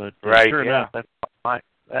 But sure enough,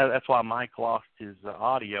 that's why Mike lost his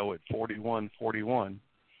audio at 41:41.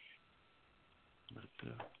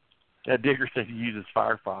 But Digger said he uses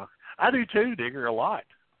Firefox. I do too, Digger, a lot.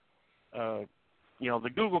 The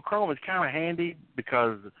Google Chrome is kind of handy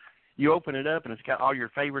because you open it up and it's got all your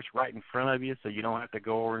favorites right in front of you, so you don't have to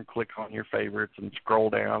go over and click on your favorites and scroll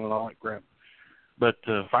down and all that crap. But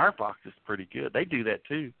Firefox is pretty good. They do that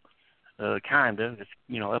too, kind of. It's,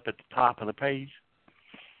 up at the top of the page.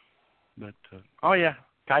 But,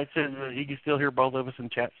 Kite says he can still hear both of us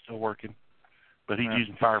and chat's still working. But he's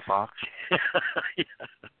using Firefox.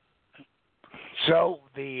 So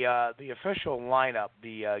the official lineup,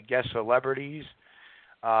 the guest celebrities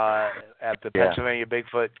at the Pennsylvania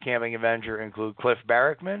Bigfoot Camping Adventure include Cliff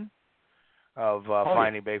Barrickman of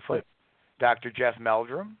Finding Bigfoot, Dr. Jeff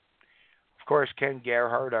Meldrum, of course, Ken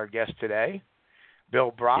Gerhard, our guest today,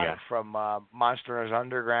 Bill Brock from Monsters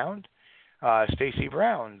Underground, Stacy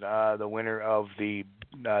Brown, the winner of the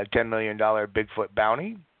 $10 million Bigfoot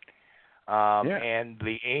bounty, and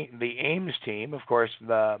the Ames team, of course,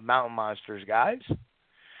 the Mountain Monsters guys.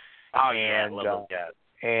 I love those guys.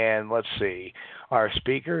 And let's see, our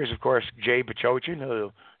speakers, of course, Jay Pachochin,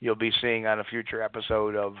 who you'll be seeing on a future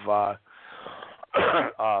episode of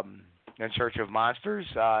In Search of Monsters,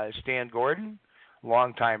 Stan Gordon,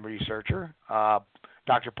 longtime researcher,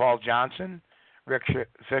 Dr. Paul Johnson, Rick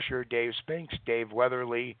Fisher, Dave Spinks, Dave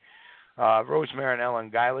Weatherly, Rosemary and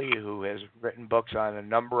Ellen Guiley, who has written books on a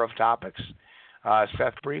number of topics,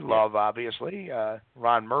 Seth Breedlove, obviously,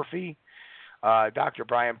 Ron Murphy, Dr.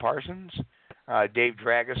 Brian Parsons, Dave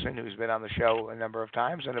Drageson, who's been on the show a number of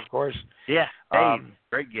times, and of course, Dave,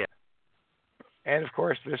 great guest, and of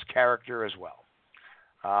course this character as well.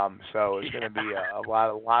 So it's going to be a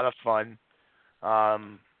lot of fun.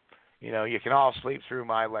 You can all sleep through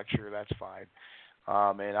my lecture. That's fine.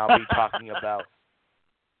 And I'll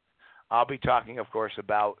be talking, of course,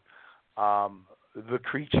 about The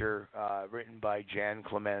Creature, written by Jan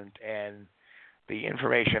Clement, and the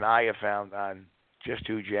information I have found on just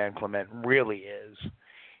who Jan Clement really is.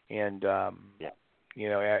 And,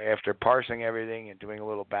 after parsing everything and doing a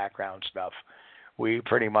little background stuff, we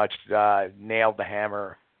pretty much nailed the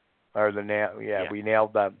hammer, or the nail. We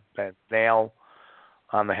nailed the nail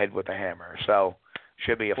on the head with the hammer. So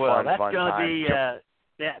should be a fun time.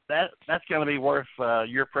 That's going to be worth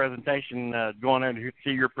your presentation, going there to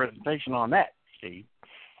see your presentation on that, Steve.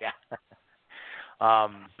 Yeah.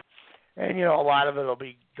 And, a lot of it will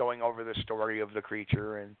be going over the story of the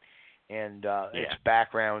creature and its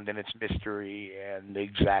background and its mystery and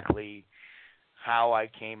exactly how I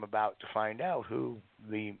came about to find out who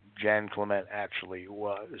the Jan Clement actually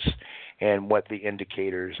was and what the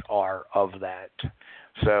indicators are of that.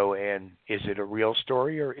 So, and is it a real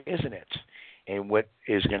story or isn't it? And what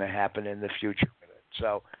is going to happen in the future with it?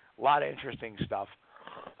 So, a lot of interesting stuff.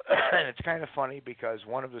 And it's kind of funny because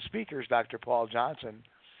one of the speakers, Dr. Paul Johnson,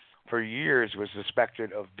 for years was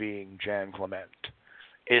suspected of being Jan Clement.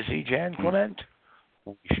 Is he Jan Clement?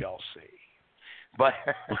 We shall see. But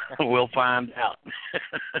we'll find out.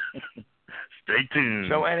 Stay tuned.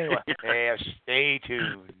 So anyway, stay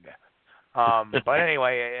tuned. But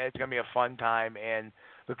anyway, it's going to be a fun time. And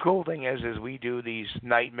the cool thing is we do these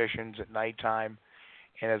night missions at nighttime,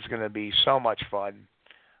 and it's going to be so much fun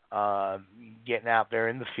getting out there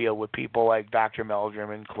in the field with people like Dr.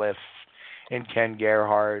 Meldrum and Cliff and Ken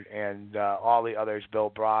Gerhard and all the others, Bill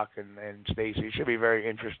Brock and Stacy. It should be a very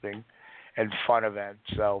interesting and fun event.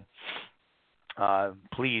 So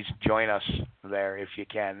please join us there if you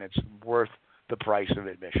can. It's worth the price of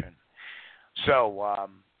admission. So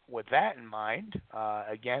with that in mind,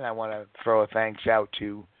 again, I want to throw a thanks out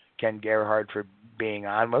to Ken Gerhard for being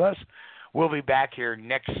on with us. We'll be back here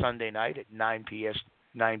next Sunday night at 9 p.m.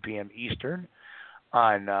 Eastern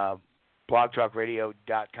on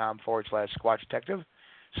blogtalkradio.com/Squatchdetective,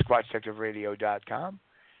 Squatchdetectiveradio.com.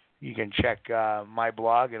 You can check my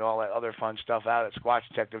blog and all that other fun stuff out at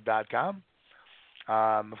squatchdetective.com.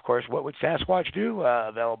 Of course, What Would Sasquatch Do?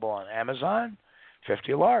 Available on Amazon.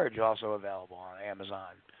 50 Large, also available on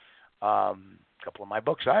Amazon. A couple of my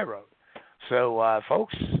books I wrote. So,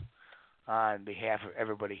 folks, on behalf of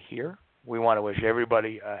everybody here, we want to wish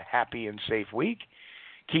everybody a happy and safe week.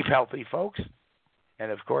 Keep healthy, folks.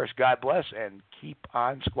 And, of course, God bless, and keep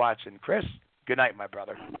on squatching. Chris, good night, my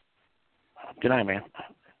brother. Good night, man.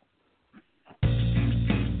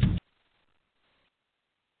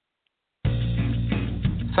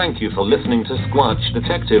 Thank you for listening to Squatch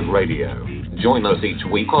Detective Radio. Join us each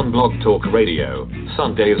week on Blog Talk Radio,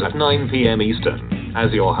 Sundays at 9 p.m. Eastern,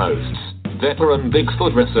 as your hosts, veteran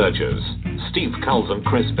Bigfoot researchers, Steve Culls and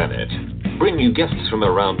Chris Bennett, bring you guests from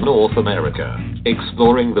around North America,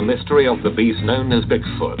 exploring the mystery of the beast known as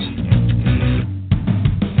Bigfoot.